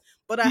trees.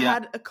 But I Yeah.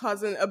 had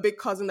a big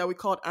cousin that we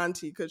called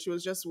auntie because she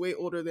was just way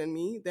older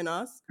than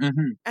us.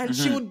 Mhm. And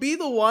she Mhm. would be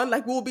the one,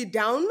 like, we'll be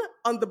down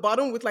on the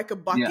bottom with like a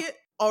Yeah. bucket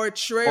or a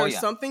tray Oh or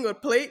yeah. something or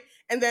plate.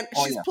 And then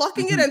Oh she's yeah.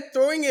 plucking it Mhm. and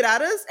throwing it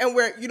at us. And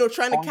we're,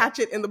 trying to Oh yeah. catch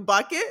it in the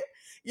bucket.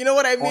 You know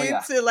what I Oh mean?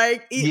 yeah. To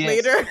like eat Yes.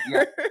 later.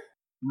 Yeah.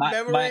 My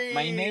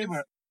Memories.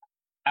 neighbor,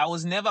 I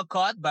was never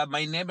caught, but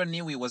my neighbor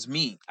knew it was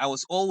me. I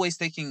was always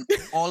taking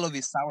all of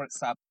his sour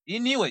sap. He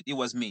knew it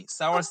was me.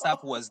 Sour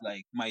sap was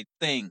like my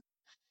thing.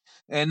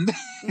 And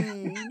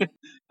Mm.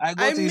 I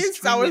go I to his miss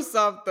sour tree.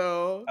 stuff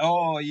though.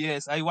 Oh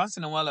yes, I once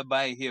in a while I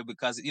buy it here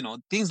because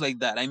things like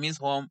that. I miss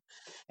home,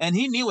 and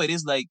he knew it.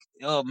 It's like,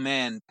 oh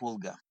man,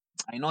 Pulga.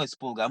 I know it's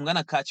Pulga. I'm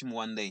gonna catch him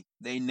one day.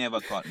 They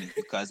never caught me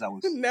because I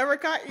was Never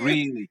caught you.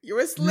 really You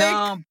were slick.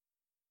 no,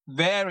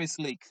 very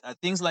slick.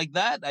 Things like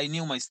that. I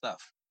knew my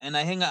stuff, and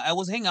I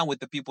was hanging out with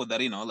the people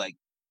that like.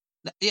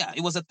 Yeah,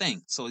 it was a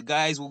thing. So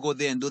guys will go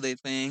there and do their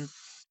thing.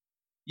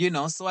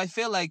 So I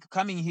feel like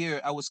coming here,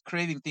 I was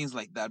craving things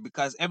like that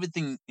because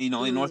everything, in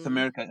North Mm.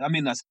 America, I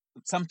mean,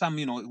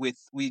 sometimes,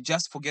 we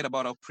just forget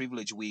about how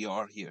privileged we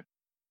are here.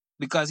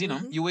 Because,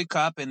 Mm-hmm. you wake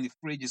up and the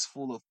fridge is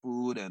full of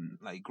food and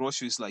like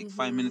groceries like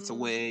 5 minutes Mm-hmm.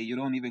 away. You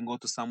don't even go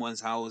to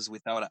someone's house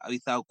without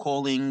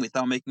calling,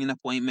 without making an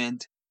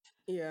appointment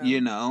Yeah.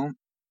 you know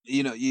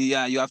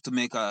yeah, you have to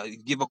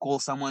give a call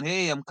someone,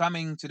 hey, I'm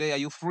coming today, are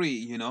you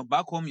free?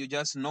 Back home, you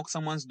just knock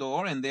someone's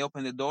door and they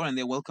open the door and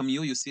they welcome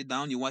you. You sit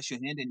down, you wash your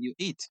hand, and you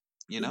eat.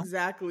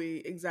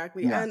 Exactly,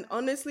 exactly. Yeah. And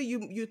honestly,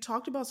 you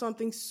talked about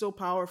something so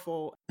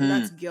powerful, and Mm,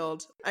 that's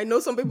guilt. I know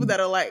some people mm, that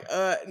are like,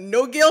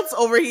 no guilt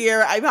over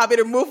here. I'm happy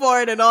to move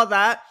forward and all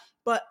that.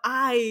 But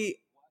I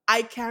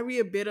carry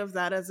a bit of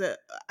that as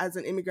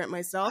an immigrant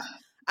myself.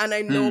 And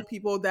I know mm,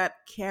 people that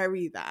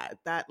carry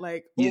that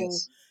like,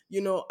 oh, yes.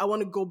 I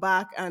want to go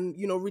back and,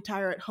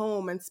 retire at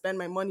home and spend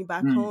my money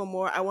back Mm, home,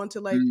 or I want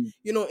to like,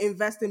 mm,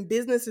 invest in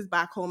businesses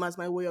back home as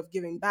my way of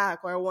giving back,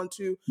 or I want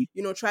to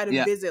try to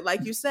yeah. visit,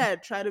 like you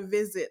said, try to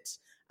visit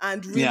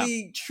and Yeah.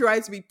 really try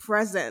to be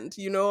present,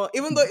 even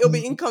though it'll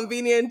be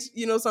inconvenient,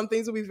 some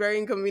things will be very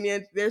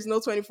inconvenient. There's no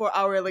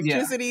 24-hour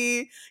Yeah.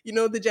 electricity,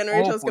 the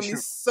Oh, generators for can be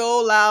sure. so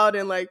loud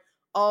and like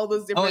all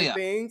those Oh different yeah,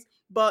 things.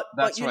 But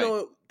that's right.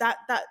 that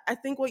I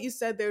think what you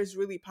said there is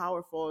really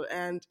powerful.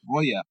 And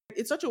Oh yeah.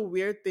 it's such a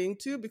weird thing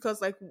too,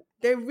 because like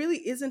there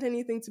really isn't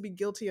anything to be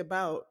guilty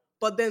about,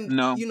 but then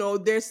No.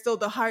 there's still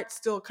the heart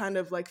still kind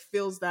of like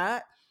feels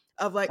that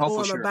of like, Oh, oh,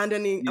 for i'm sure.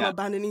 abandoning i'm Yeah.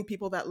 abandoning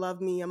people that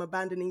love me, I'm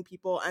abandoning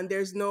people, and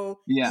there's no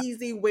Yeah.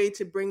 easy way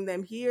to bring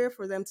them here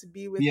for them to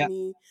be with Yeah.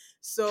 me.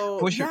 So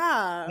For sure.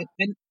 yeah.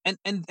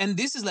 And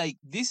this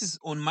is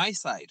on my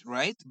side,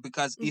 right?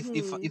 Because if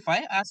Hmm. if I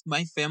ask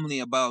my family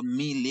about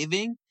me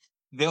leaving,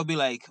 they'll be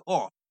like,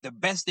 "Oh, the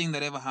best thing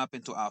that ever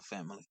happened to our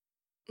family."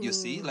 You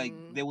see, like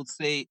Mm. they would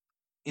say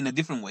in a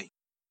different way.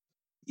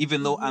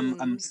 Even though I'm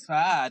Mhm.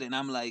 sad and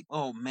I'm like,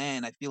 oh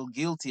man, I feel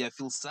guilty. I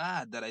feel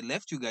sad that I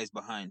left you guys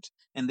behind.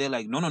 And they're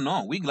like, no, no,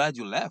 no, we're glad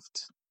you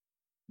left.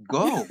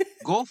 Go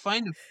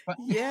find your.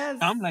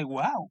 I'm Yes. like,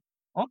 wow,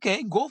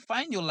 okay, go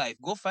find your life,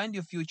 go find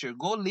your future,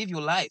 go live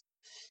your life.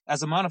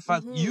 As a matter of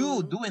fact,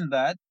 you Mhm. doing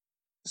that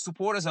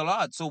support us a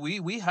lot. So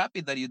we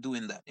happy that you're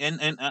doing that,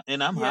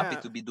 and I'm happy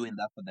Yeah. to be doing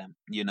that for them.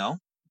 You know,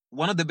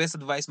 one of the best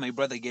advice my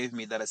brother gave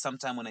me that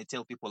sometime when I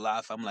tell people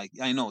laugh, I'm like,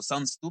 I know,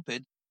 sounds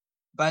stupid,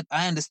 but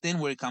I understand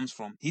where it comes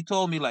from. He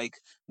told me like,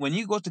 when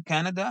you go to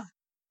Canada,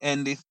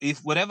 and if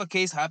whatever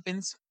case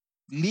happens,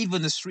 leave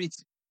in the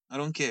streets. I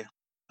don't care.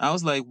 I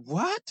was like,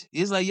 what?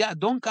 He's like, yeah,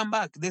 don't come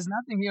back. There's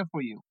nothing here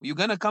for you. You're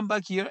gonna come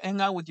back here,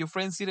 hang out with your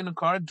friends, sit in a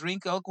car,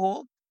 drink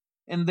alcohol,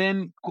 and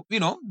then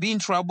be in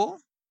trouble.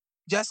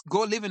 Just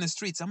go live in the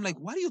streets. I'm like,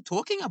 what are you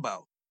talking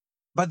about?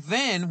 But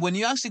then when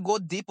you actually go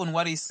deep on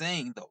what he's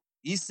saying, though,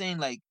 he's saying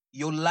like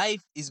your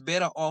life is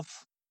better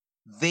off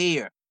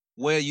there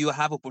where you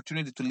have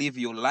opportunity to live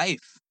your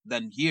life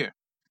than here.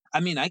 I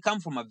mean, I come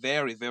from a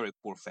very, very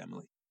poor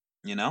family,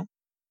 you know?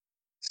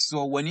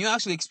 So when you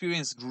actually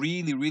experience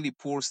really, really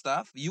poor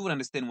stuff, you would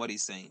understand what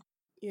he's saying.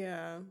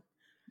 Yeah.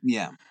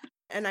 Yeah.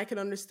 And I can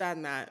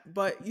understand that.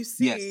 But you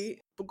Yes.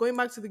 see, but going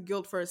back to the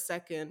guilt for a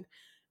second,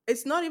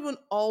 it's not even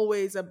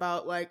always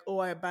about like, oh,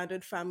 I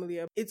abandoned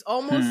family. It's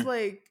almost Hmm.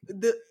 like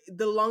the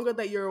longer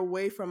that you're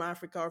away from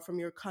Africa or from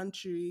your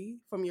country,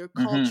 from your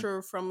Hmm.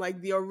 culture, from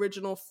like the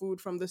original food,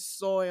 from the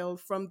soil,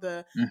 from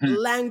the Hmm.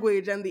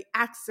 language and the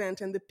accent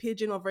and the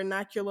pidgin or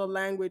vernacular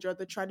language or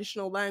the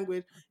traditional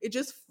language, it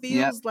just Yeah.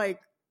 feels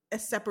like a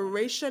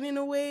separation in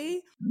a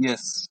way.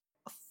 Yes.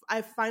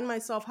 I find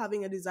myself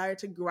having a desire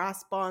to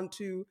grasp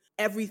onto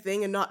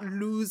everything and not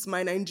lose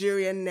my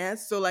Nigerian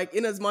ness. So like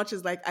in as much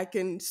as like I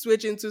can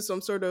switch into some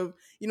sort of,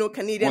 Oh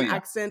Canadian yeah.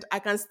 accent, I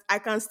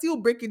can still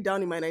break it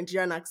down in my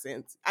Nigerian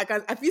accent.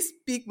 If you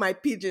speak my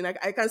pidgin,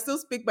 I can still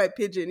speak my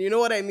pidgin. You know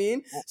what I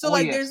mean? Oh, So oh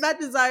like there's yes. that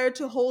desire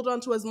to hold on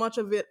to as much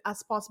of it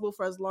as possible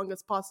for as long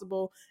as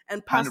possible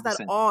and pass that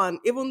 100%. on,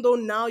 even though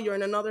now you're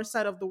in another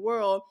side of the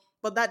world,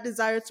 but that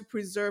desire to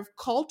preserve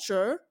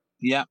culture,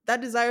 Yeah. that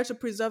desire to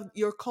preserve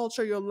your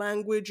culture, your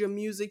language, your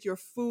music, your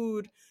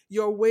food,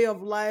 your way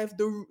of life,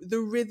 the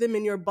rhythm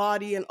in your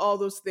body and all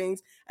those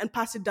things, and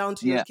pass it down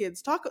to your Yeah.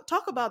 kids. Talk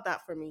about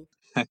that for me.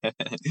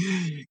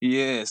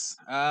 Yes.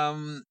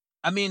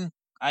 I mean,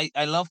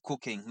 I love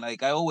cooking.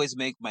 Like I always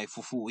make my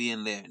fufu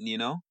in there.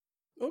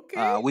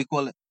 Okay. We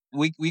call it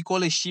we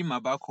call it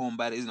shima back home,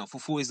 but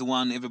fufu is the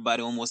one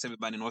almost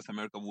everybody in North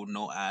America would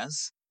know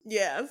as.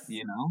 Yes.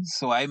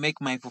 So I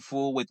make my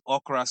fufu with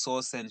okra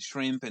sauce and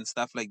shrimp and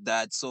stuff like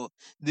that. So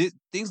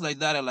things like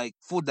that are like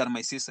food that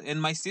my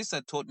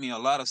sister taught me a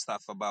lot of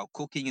stuff about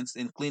cooking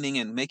and cleaning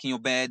and making your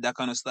bed, that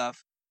kind of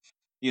stuff.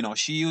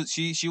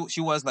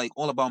 She was like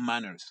all about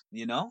manners.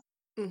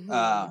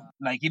 Mm-hmm.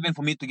 Like even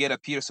for me to get a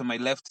pierce on my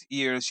left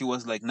ear, she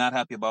was like not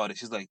happy about it.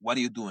 She's like, what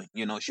are you doing?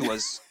 She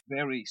was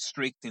very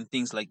strict and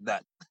things like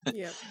that.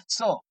 Yep.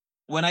 So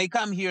when I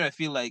come here, I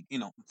feel like,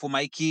 for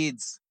my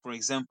kids, for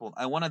example,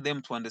 I wanted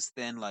them to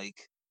understand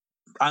like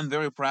I'm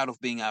very proud of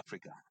being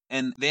Africa.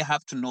 And they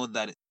have to know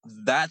that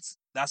that's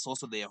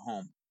also their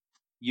home.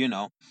 You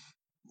know.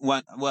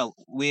 Well,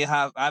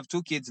 I have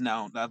two kids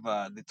now. I have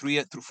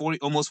the 4,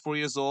 almost 4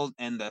 years old,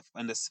 and the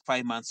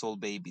 5 months old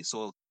baby.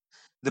 So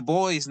the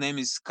boy's name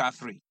is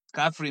Kafri.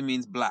 Kafri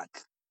means black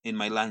in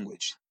my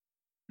language.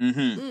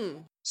 Hmm.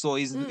 Mm. So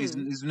Mm.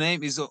 his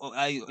name is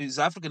his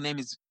African name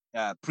is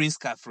Prince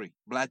Kafri,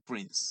 Black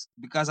Prince,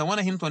 because I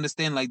wanted him to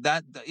understand like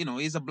that,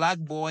 he's a black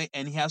boy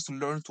and he has to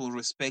learn to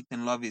respect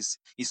and love his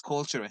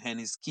culture and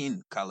his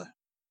skin color.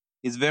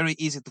 It's very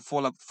easy to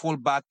fall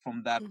back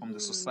from that from the Mm-hmm.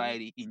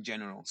 society in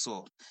general.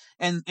 So,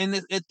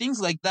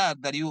 things like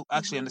that you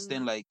actually Mm-hmm.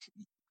 understand. Like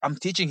I'm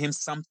teaching him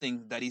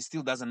something that he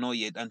still doesn't know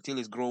yet until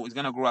he's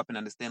gonna grow up and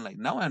understand. Like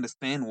now I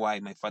understand why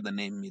my father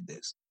named me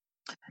this.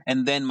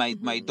 And then my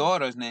Mm-hmm.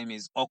 daughter's name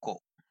is Oko.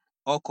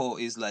 Oko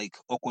is like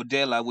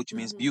Okodela, which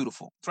means Mm-hmm.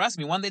 beautiful. Trust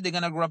me, one day they're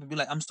gonna grow up and be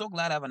like, I'm so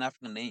glad I have an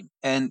African name.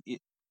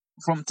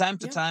 From time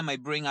to Yeah. time, I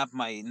bring up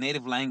my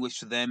native language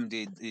to them,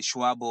 the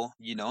Schwabo.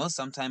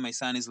 Sometimes my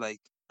son is like,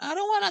 I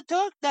don't want to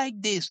talk like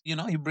this. He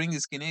brings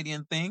his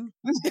Canadian thing.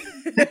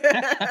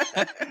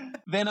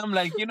 Then I'm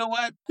like, you know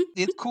what?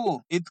 It's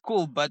cool,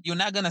 but you're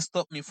not gonna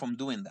stop me from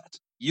doing that.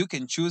 You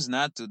can choose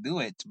not to do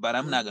it, but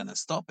I'm not Mm-hmm. gonna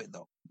stop it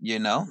though.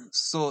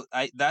 So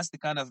I that's the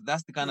kind of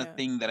Yeah.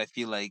 thing that I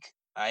feel like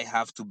I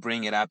have to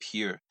bring it up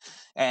here.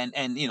 And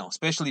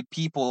especially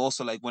people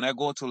also, like when I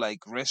go to like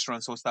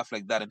restaurants or stuff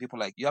like that and people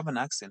are like, you have an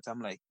accent. I'm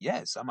like,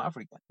 yes, I'm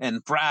African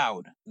and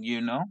proud.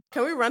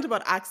 Can we rant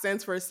about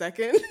accents for a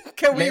second?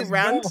 Can we Let's go.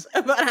 rant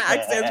about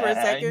accents for a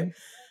second?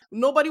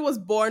 Nobody was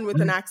born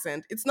with an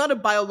accent. It's not a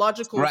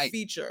biological Right.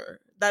 feature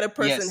that a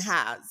person Yes.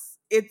 has.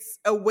 It's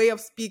a way of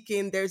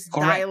speaking. There's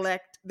Correct.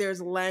 dialect,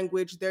 there's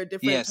language, there are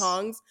different Yes.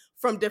 tongues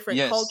from different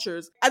Yes.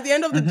 cultures. At the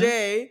end of the Hmm.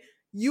 day,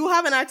 you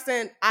have an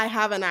accent, I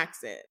have an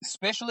accent.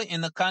 Especially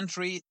in the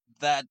country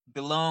that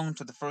belong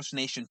to the First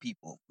Nation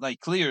people. Like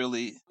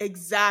clearly,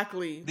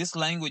 Exactly. this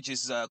language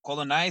is a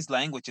colonized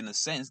language in a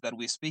sense that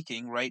we're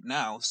speaking right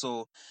now.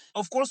 So,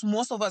 of course,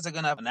 most of us are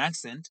gonna have an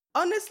accent.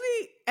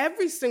 Honestly,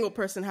 every single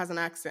person has an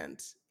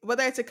accent.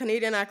 Whether it's a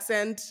Canadian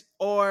accent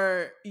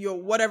or your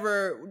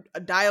whatever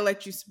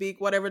dialect you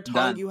speak, whatever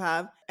tongue Done. you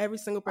have, every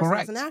single person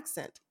has an Correct.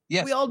 accent.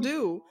 We Yes. all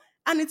do.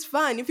 And it's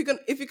fine. If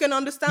you can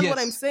understand what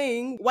I'm Yes.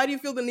 saying, why do you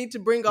feel the need to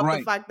bring up the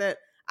Right. fact that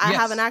I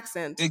have an Yes,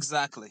 accent?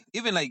 exactly.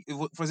 Even like,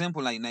 for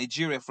example, like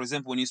Nigeria, for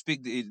example, when you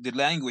speak the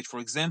language, for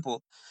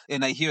example,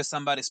 and I hear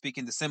somebody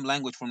speaking the same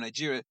language from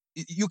Nigeria,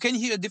 you can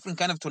hear a different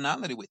kind of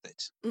tonality with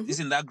it. Hmm.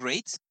 Isn't that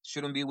great?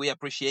 Shouldn't be we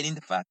appreciating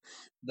the fact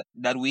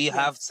that we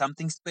have Yes.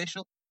 something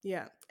special?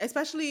 Yeah,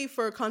 especially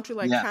for a country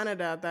like Yeah,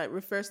 Canada that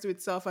refers to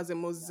itself as a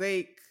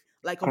mosaic,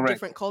 like of correct.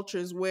 different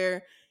cultures,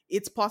 where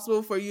it's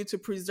possible for you to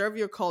preserve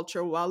your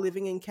culture while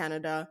living in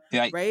Canada,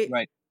 Yeah, right?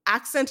 right.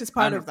 Accent is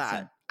part of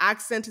that. 100%.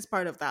 Accent is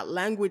part of that.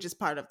 Language is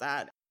part of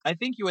that. I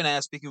think you and I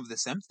are speaking of the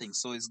same thing,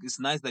 so it's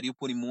nice that you're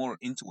putting more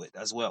into it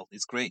as well.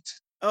 It's great.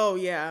 Oh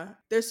yeah,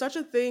 there's such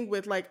a thing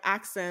with like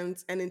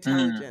accents and Mm.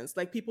 intelligence.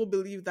 Like people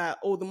believe that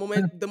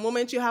the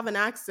moment you have an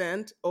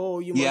accent, oh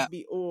you Yeah. must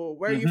be, oh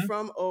where are you Hmm.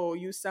 from? Oh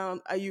you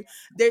sound, are you?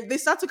 They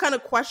start to kind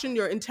of question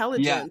your Yeah.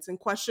 intelligence and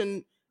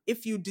question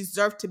if you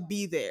deserve to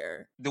be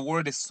there. The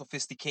word is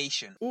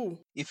sophistication. Ooh.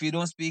 If you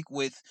don't speak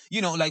with,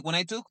 like when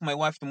I took my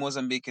wife to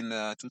Mozambique in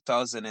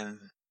 2000 and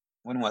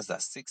when was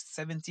that,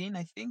 17,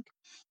 I think.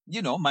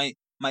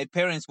 My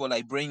parents were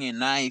like, bring a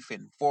knife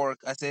and fork.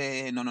 I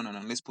say, hey, no, no, no, no,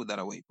 let's put that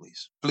away,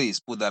 please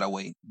put that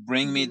away.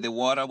 Bring me Mm-hmm. the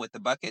water with the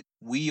bucket.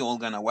 We all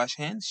gonna wash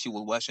hands. She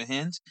will wash her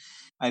hands.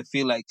 I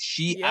feel like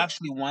she Yep.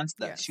 actually wants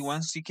that. Yes.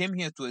 She came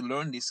here to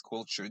learn this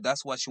culture.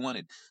 That's what she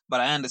wanted. But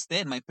I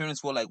understand my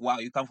parents were like, wow,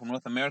 you come from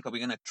North America,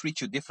 we're gonna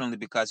treat you differently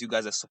because you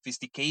guys are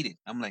sophisticated.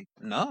 I'm like,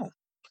 no,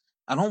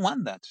 I don't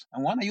want that. I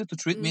want you to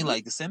treat me Mm-hmm.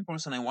 like the same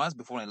person I was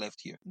before I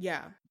left here.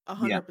 Yeah, a Yeah.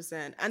 hundred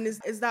percent. And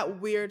is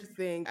that weird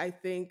thing I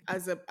think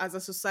as a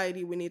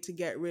society we need to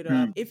get rid of.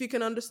 Mm, If you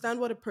can understand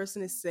what a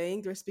person is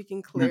saying, they're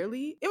speaking mm.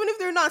 clearly. Even if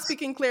they're not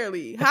speaking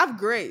clearly, have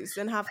grace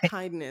and have Pa-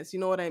 kindness. You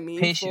know what I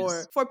mean?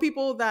 For patience. for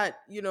people that,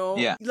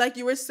 Yeah. like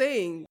you were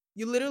saying,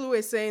 you literally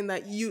were saying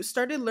that you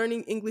started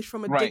learning English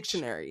from a Right.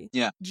 dictionary.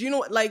 Yeah. Do you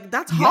know, like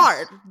that's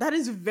hard. Yes. That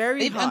is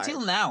very Until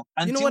hard. now,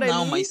 You know what I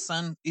my mean?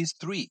 son is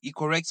 3. He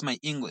corrects my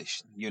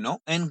English,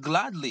 and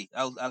gladly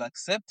I'll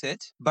accept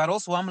it. But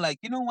also, I'm like,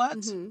 you know what?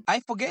 Mhm. I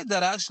forget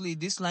that actually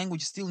this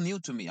language is still new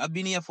to me. I've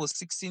been here for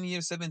 16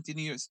 years, 17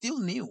 years, still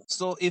new.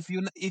 So if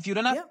you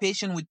don't have Yep.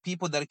 patience with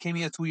people that came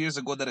here 2 years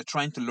ago that are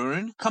trying to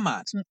learn, come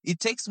on. It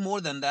takes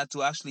more than that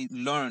to actually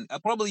learn.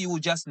 Probably you will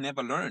just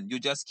never learn. You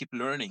just keep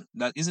learning.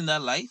 That isn't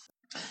that life?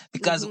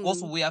 Because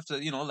also Mhm. we have to,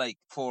 like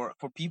for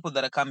people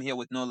that are come here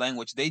with no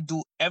language, they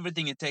do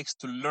everything it takes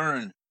to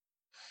learn.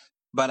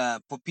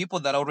 But for people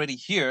that are already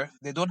here,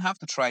 they don't have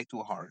to try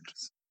too hard.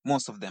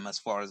 Most of them, as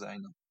far as I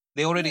know,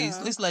 they already,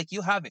 Yeah. it's like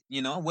you have it.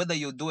 Whether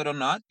you do it or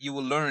not, you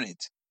will learn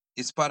it.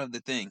 It's part of the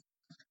thing.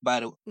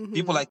 But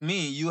people Mhm. like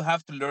me, you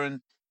have to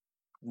learn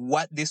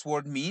what this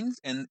word means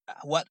and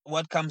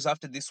what comes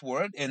after this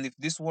word, and if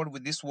this word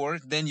with this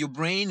word, then your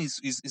brain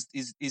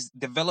is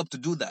developed to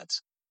do that.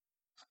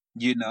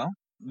 you know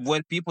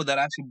where people that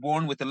are actually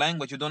born with the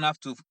language, you don't have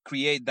to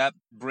create that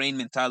brain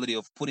mentality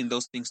of putting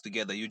those things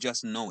together. You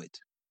just know it.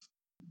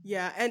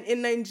 Yeah, and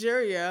in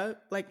Nigeria,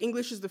 like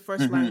English is the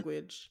first Hmm.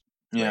 language,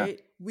 Yeah.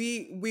 right?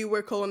 We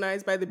were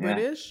colonized by the Yeah.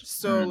 British,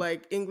 so Mm.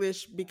 like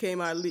English became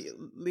our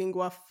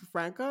lingua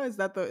franca. Is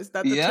that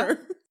the Yeah.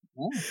 term?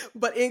 Ooh.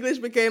 But English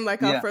became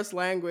like our Yeah. first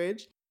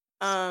language.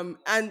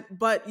 And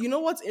but you know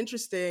what's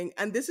interesting,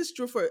 and this is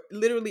true for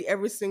literally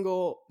every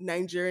single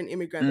Nigerian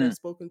immigrant that Mm. I've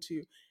spoken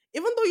to.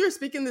 Even though you're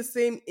speaking the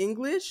same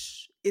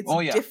English, it's Oh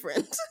yeah.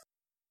 different.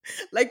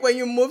 Like when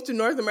you move to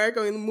North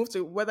America, when you move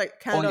to whether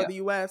Oh Canada or yeah. the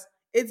US,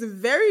 it's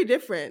very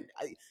different.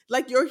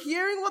 Like you're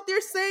hearing what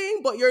they're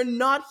saying, but you're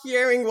not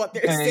hearing what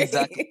they're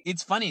Exactly. saying.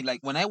 It's funny.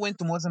 Like when I went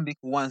to Mozambique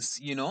once,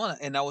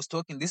 and I was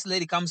talking, this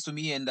lady comes to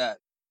me and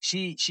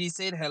she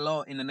said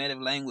hello in the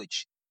native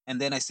language, and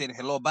then I said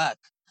hello back,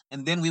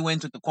 and then we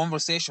went to the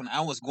conversation.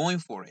 I was going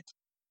for it,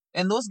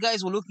 and those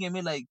guys were looking at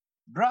me like,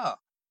 "Bruh,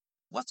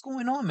 what's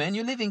going on, man?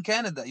 You live in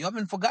Canada. You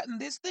haven't forgotten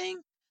this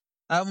thing?"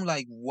 I'm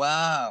like,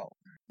 wow,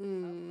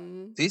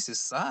 Mm, this is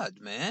sad,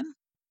 man.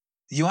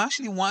 You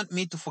actually want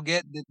me to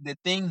forget the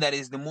thing that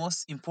is the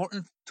most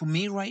important to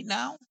me right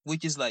now,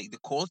 which is like the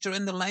culture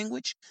and the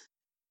language,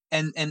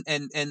 and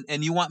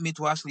you want me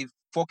to actually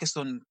focus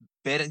on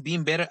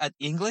being better at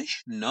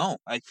English? No,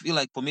 I feel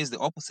like for me it's the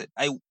opposite.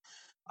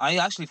 I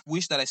actually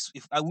wish that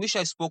if I wish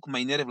I spoke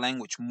my native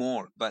language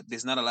more, but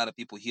there's not a lot of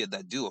people here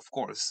that do. Of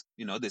course,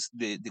 this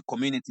the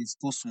community is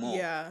too small.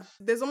 yeah.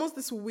 There's almost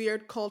this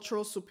weird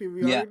cultural Yeah.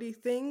 superiority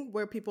thing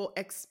where people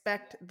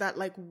expect that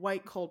like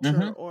white culture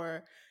Mm-hmm.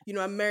 or,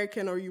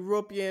 American or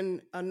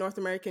European, North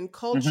American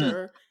Mm-hmm.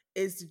 culture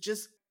is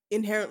just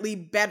inherently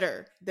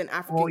better than Oh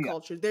African yeah.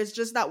 culture. There's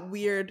just that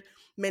weird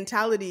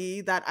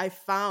mentality that I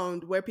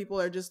found where people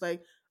are just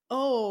like,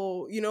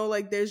 oh,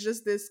 like there's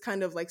just this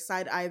kind of like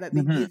side eye that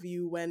they Hmm. give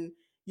you when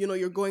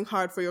you're going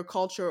hard for your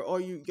culture, or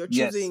you're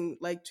Yes. choosing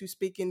like to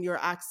speak in your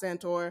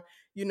accent, or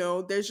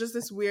there's just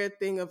this weird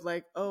thing of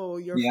like, oh,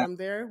 you're Yeah. from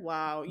there,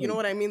 wow, you know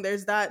what I mean?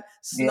 There's that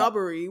Yeah.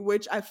 snobbery,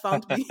 which I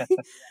found to be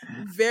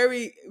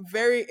very,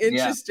 very Yeah.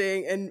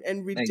 interesting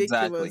and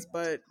ridiculous. Exactly.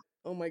 But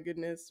oh my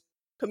goodness,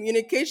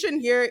 communication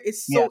here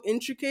is Yeah. so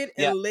intricate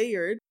and Yeah.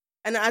 layered,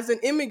 and as an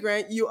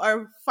immigrant you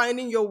are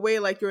finding your way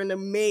like you're in a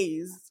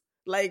maze,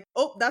 like,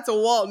 oh, that's a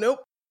wall, nope.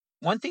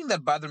 One thing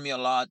that bothered me a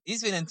lot,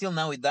 even until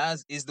now it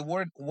does, is the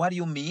word "what do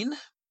you mean?"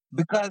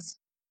 Because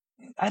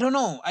I don't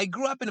know. I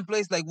grew up in a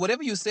place like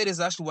whatever you said is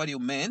actually what you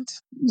meant.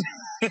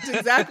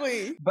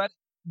 Exactly. but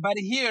but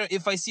here,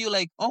 if I see you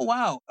like, oh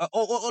wow,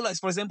 like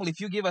for example, if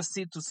you give a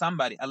seat to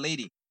somebody, a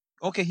lady,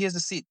 okay, here's the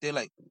seat. They're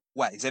like,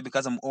 why? Is that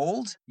because I'm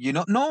old?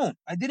 No,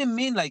 I didn't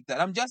mean like that.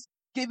 I'm just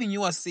giving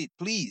you a seat,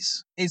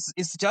 please.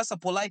 It's just a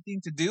polite thing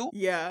to do.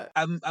 Yeah.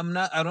 I'm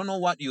not. I don't know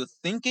what you're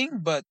thinking,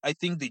 but I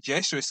think the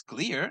gesture is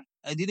clear.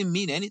 I didn't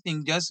mean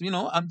anything. Just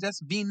I'm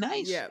just being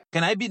nice. Yeah.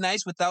 Can I be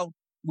nice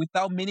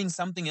without meaning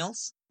something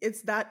else?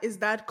 It's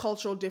that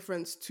cultural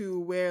difference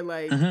too, where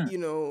like Hmm.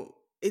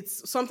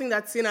 it's something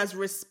that's seen as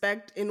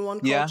respect in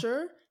one Yeah.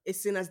 culture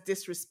is seen as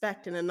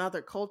disrespect in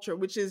another culture,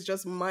 which is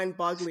just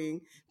mind-boggling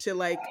to,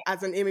 like,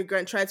 as an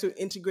immigrant, try to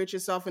integrate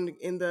yourself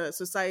in the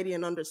society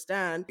and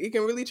understand. It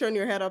can really turn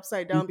your head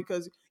upside down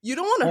because you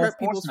don't want to Of hurt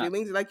course people's not.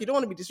 feelings, like you don't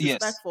want to be Yes.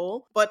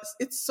 disrespectful, but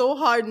it's so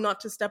hard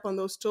not to step on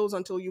those toes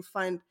until you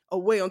find a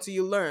way, until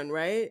you learn,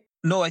 right?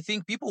 No, I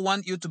think people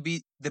want you to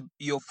be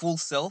your full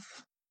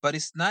self, but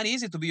it's not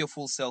easy to be your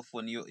full self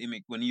when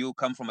when you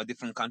come from a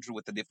different country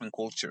with a different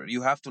culture.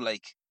 You have to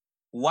like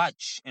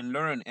watch and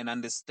learn and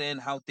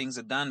understand how things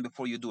are done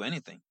before you do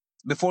anything.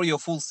 Before your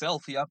full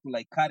self, you have to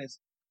like cut it.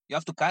 You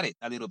have to cut it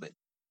a little bit.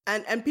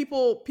 And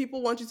people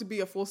want you to be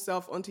your full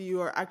self until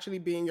you are actually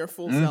being your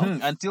full self.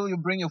 Until you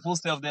bring your full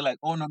self, they're like,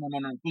 oh no, no, no,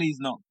 no, please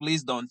no,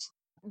 please don't.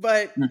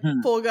 But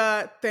Hmm.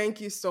 Pulga, thank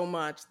you so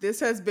much. This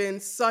has been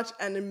such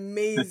an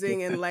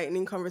amazing,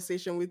 enlightening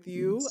conversation with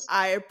you.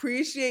 I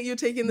appreciate you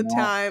taking the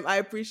Yeah. time. I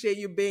appreciate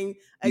you being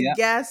a Yeah.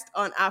 guest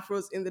on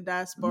Afros in the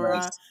Diaspora.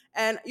 Yes.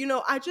 And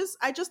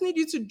I just need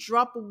you to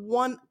drop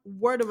one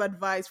word of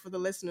advice for the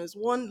listeners,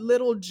 one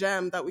little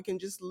gem that we can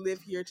just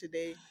live here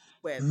today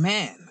with.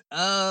 Man,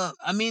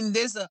 I mean,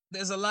 there's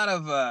a lot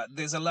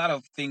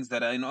of things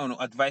that I know,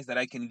 advice that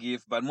I can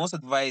give, but most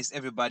advice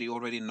everybody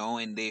already know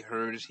and they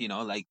heard.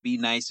 Like be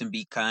nice and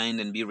be kind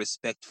and be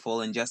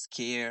respectful and just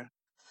care.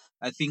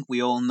 I think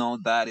we all know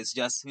that. It's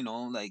just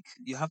like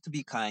you have to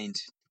be kind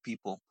to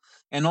people,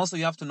 and also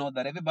you have to know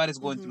that everybody's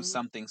going through Hmm.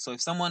 something. So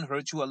if someone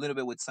hurt you a little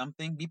bit with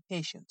something, be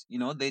patient.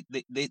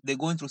 They're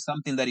going through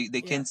something that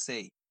they Yeah. can't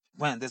say.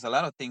 Man, there's a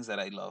lot of things that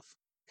I love.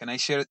 Can I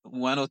share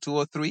one or two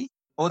or three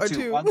or Or two?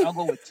 two. I'll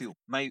go with two.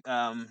 My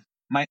Hmm.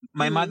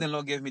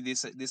 mother-in-law gave me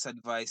this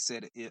advice.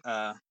 Said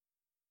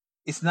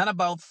it's not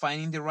about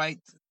finding the right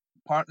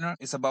partner.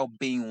 It's about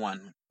being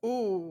one.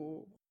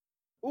 Ooh.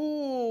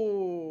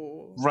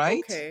 Ooh.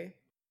 Right? Okay.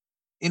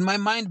 In my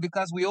mind,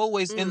 because we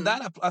always, and Mm.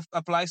 that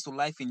applies to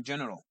life in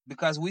general,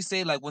 because we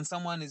say like when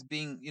someone is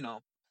being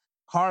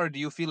hard,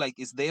 you feel like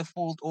it's their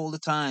fault all the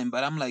time,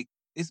 but I'm like,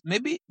 it's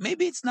maybe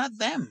it's not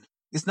them.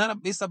 It's not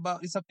it's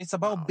about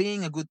Wow.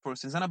 being a good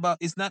person. It's not about,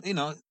 it's not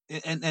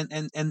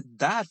and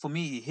that for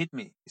me it hit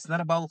me. It's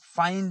not about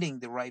finding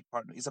the right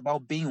partner. It's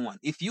about being one.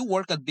 If you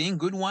work at being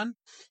good one,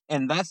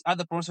 and that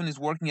other person is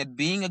working at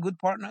being a good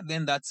partner,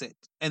 then that's it.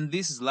 And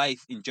this is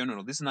life in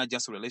general. This is not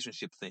just a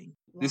relationship thing.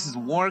 This is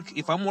work.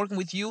 If Wow. I'm working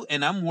with you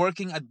and I'm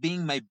working at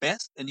being my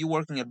best and you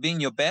working at being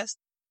your best,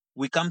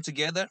 we come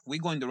together, we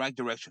go in the right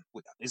direction.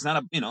 It's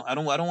not a, I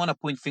don't want to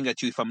point finger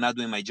at you if I'm not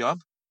doing my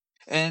job.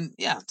 And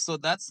yeah, so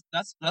that's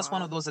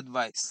one of Wow. those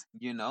advice.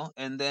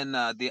 And then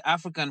the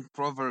African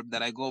proverb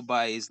that I go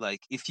by is like,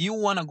 if you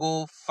want to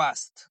go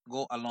fast,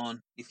 go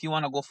alone. If you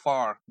want to go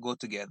far, go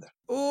together.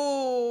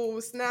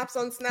 Ooh, snaps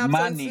on snaps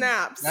on Money.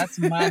 snaps. That's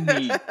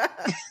money.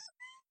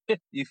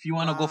 If you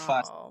want to go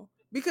fast. Wow.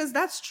 Because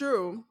that's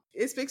true.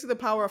 It speaks to the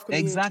power of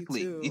community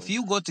Exactly. If too.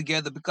 you go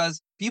together,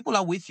 because people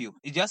are with you,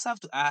 you just have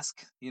to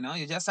ask. You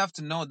just have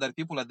to know that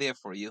people are there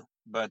for you.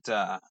 But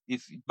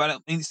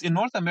in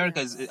North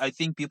America, Yes. I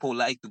think people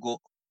like to go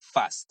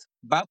fast.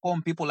 Back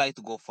home, people like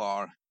to go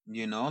far.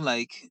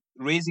 Like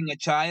raising a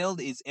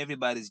child is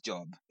everybody's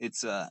job.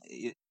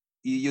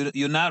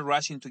 You're not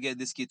rushing to get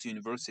this kid to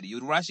university.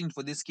 You're rushing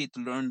for this kid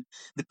to learn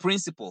the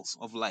principles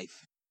of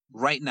life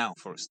right now,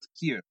 first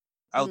here,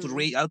 Mm, how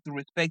to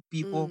respect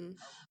people, mm,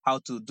 how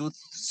to do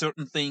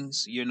certain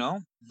things.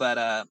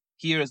 But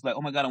here is like,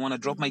 oh my god, I want to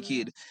drop my mm-hmm.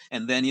 kid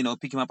and then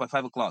pick him up at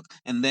 5 o'clock,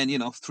 and then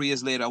 3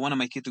 years later I want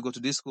my kid to go to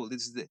this school.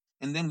 This is it,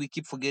 and then we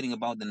keep forgetting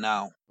about the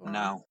now, Wow.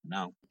 now,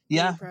 now. Being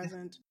Yeah.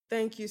 present.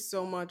 Thank you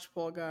so much,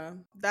 Polga.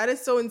 That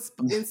is so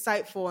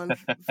insightful and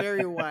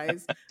very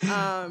wise.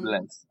 Um,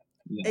 Bless.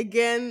 Yeah.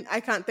 Again, I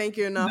can't thank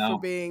you enough for No.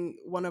 being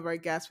one of our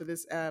guests for Thank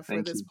this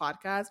you.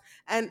 podcast.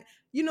 And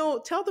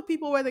tell the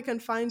people where they can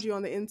find you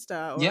on the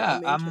Insta or Yeah,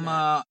 on the I'm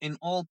internet. in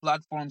all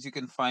platforms. You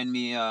can find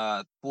me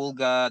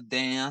Pulga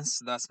Dance.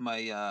 That's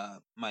my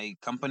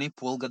company,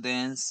 Pulga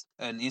Dance,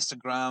 and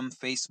Instagram,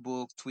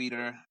 Facebook,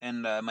 Twitter,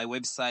 and my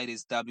website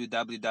is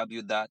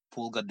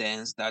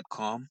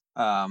www.pulgadance.com.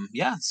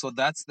 Yeah, so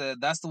that's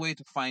the way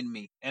to find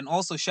me. And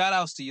also shout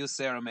outs to you,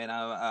 Sarah, man.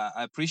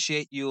 I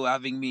appreciate you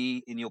having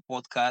me in your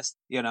podcast.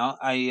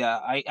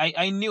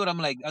 I knew it. I'm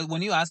like,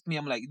 when you asked me,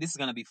 I'm like, this is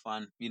gonna be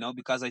fun,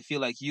 because I feel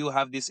like you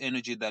have this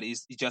energy that it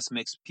just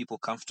makes people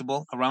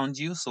comfortable around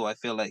you. So I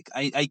feel like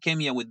I came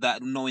here with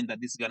that, knowing that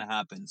this is gonna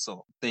happen.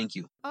 So thank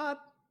you. Uh,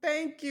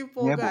 Thank you, Yeah,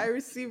 Polga. boy. I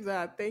received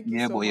that. Thank you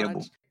Yeah, so boy. Yeah, boy.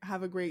 much.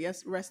 Have a great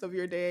rest of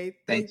your day.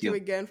 Thank Thank you you.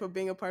 again for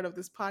being a part of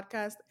this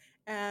podcast.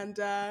 And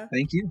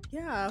Thank you.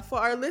 yeah, for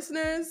our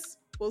listeners,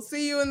 we'll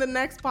see you in the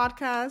next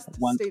podcast. Stay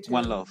One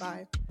tuned. love.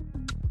 Bye.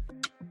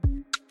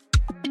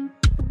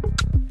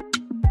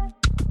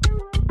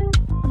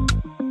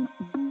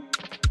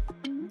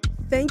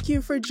 Thank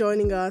you for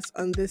joining us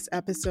on this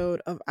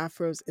episode of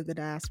Afros in the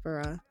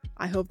Diaspora.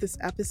 I hope this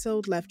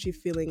episode left you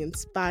feeling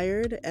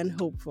inspired and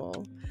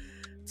hopeful.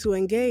 To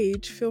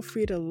engage, feel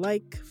free to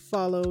like,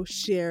 follow,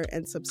 share,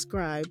 and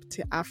subscribe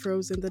to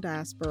Afros in the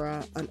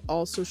Diaspora on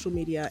all social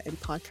media and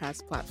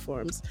podcast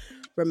platforms.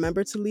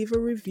 Remember to leave a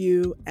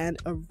review and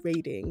a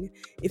rating.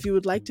 If you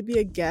would like to be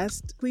a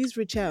guest, please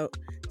reach out.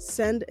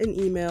 Send an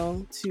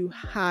email to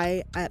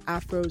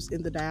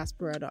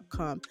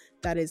hi@afrosinthediaspora.com.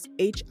 That is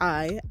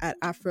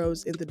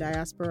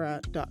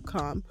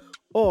hi@afrosinthediaspora.com.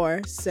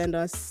 Or send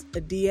us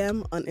a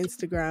DM on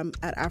Instagram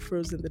at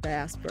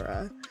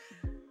afrosinthediaspora.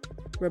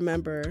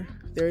 Remember,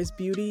 there is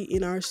beauty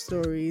in our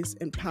stories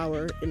and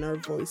power in our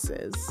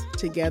voices.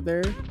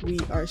 Together, we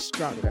are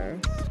stronger.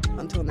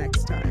 Until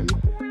next time.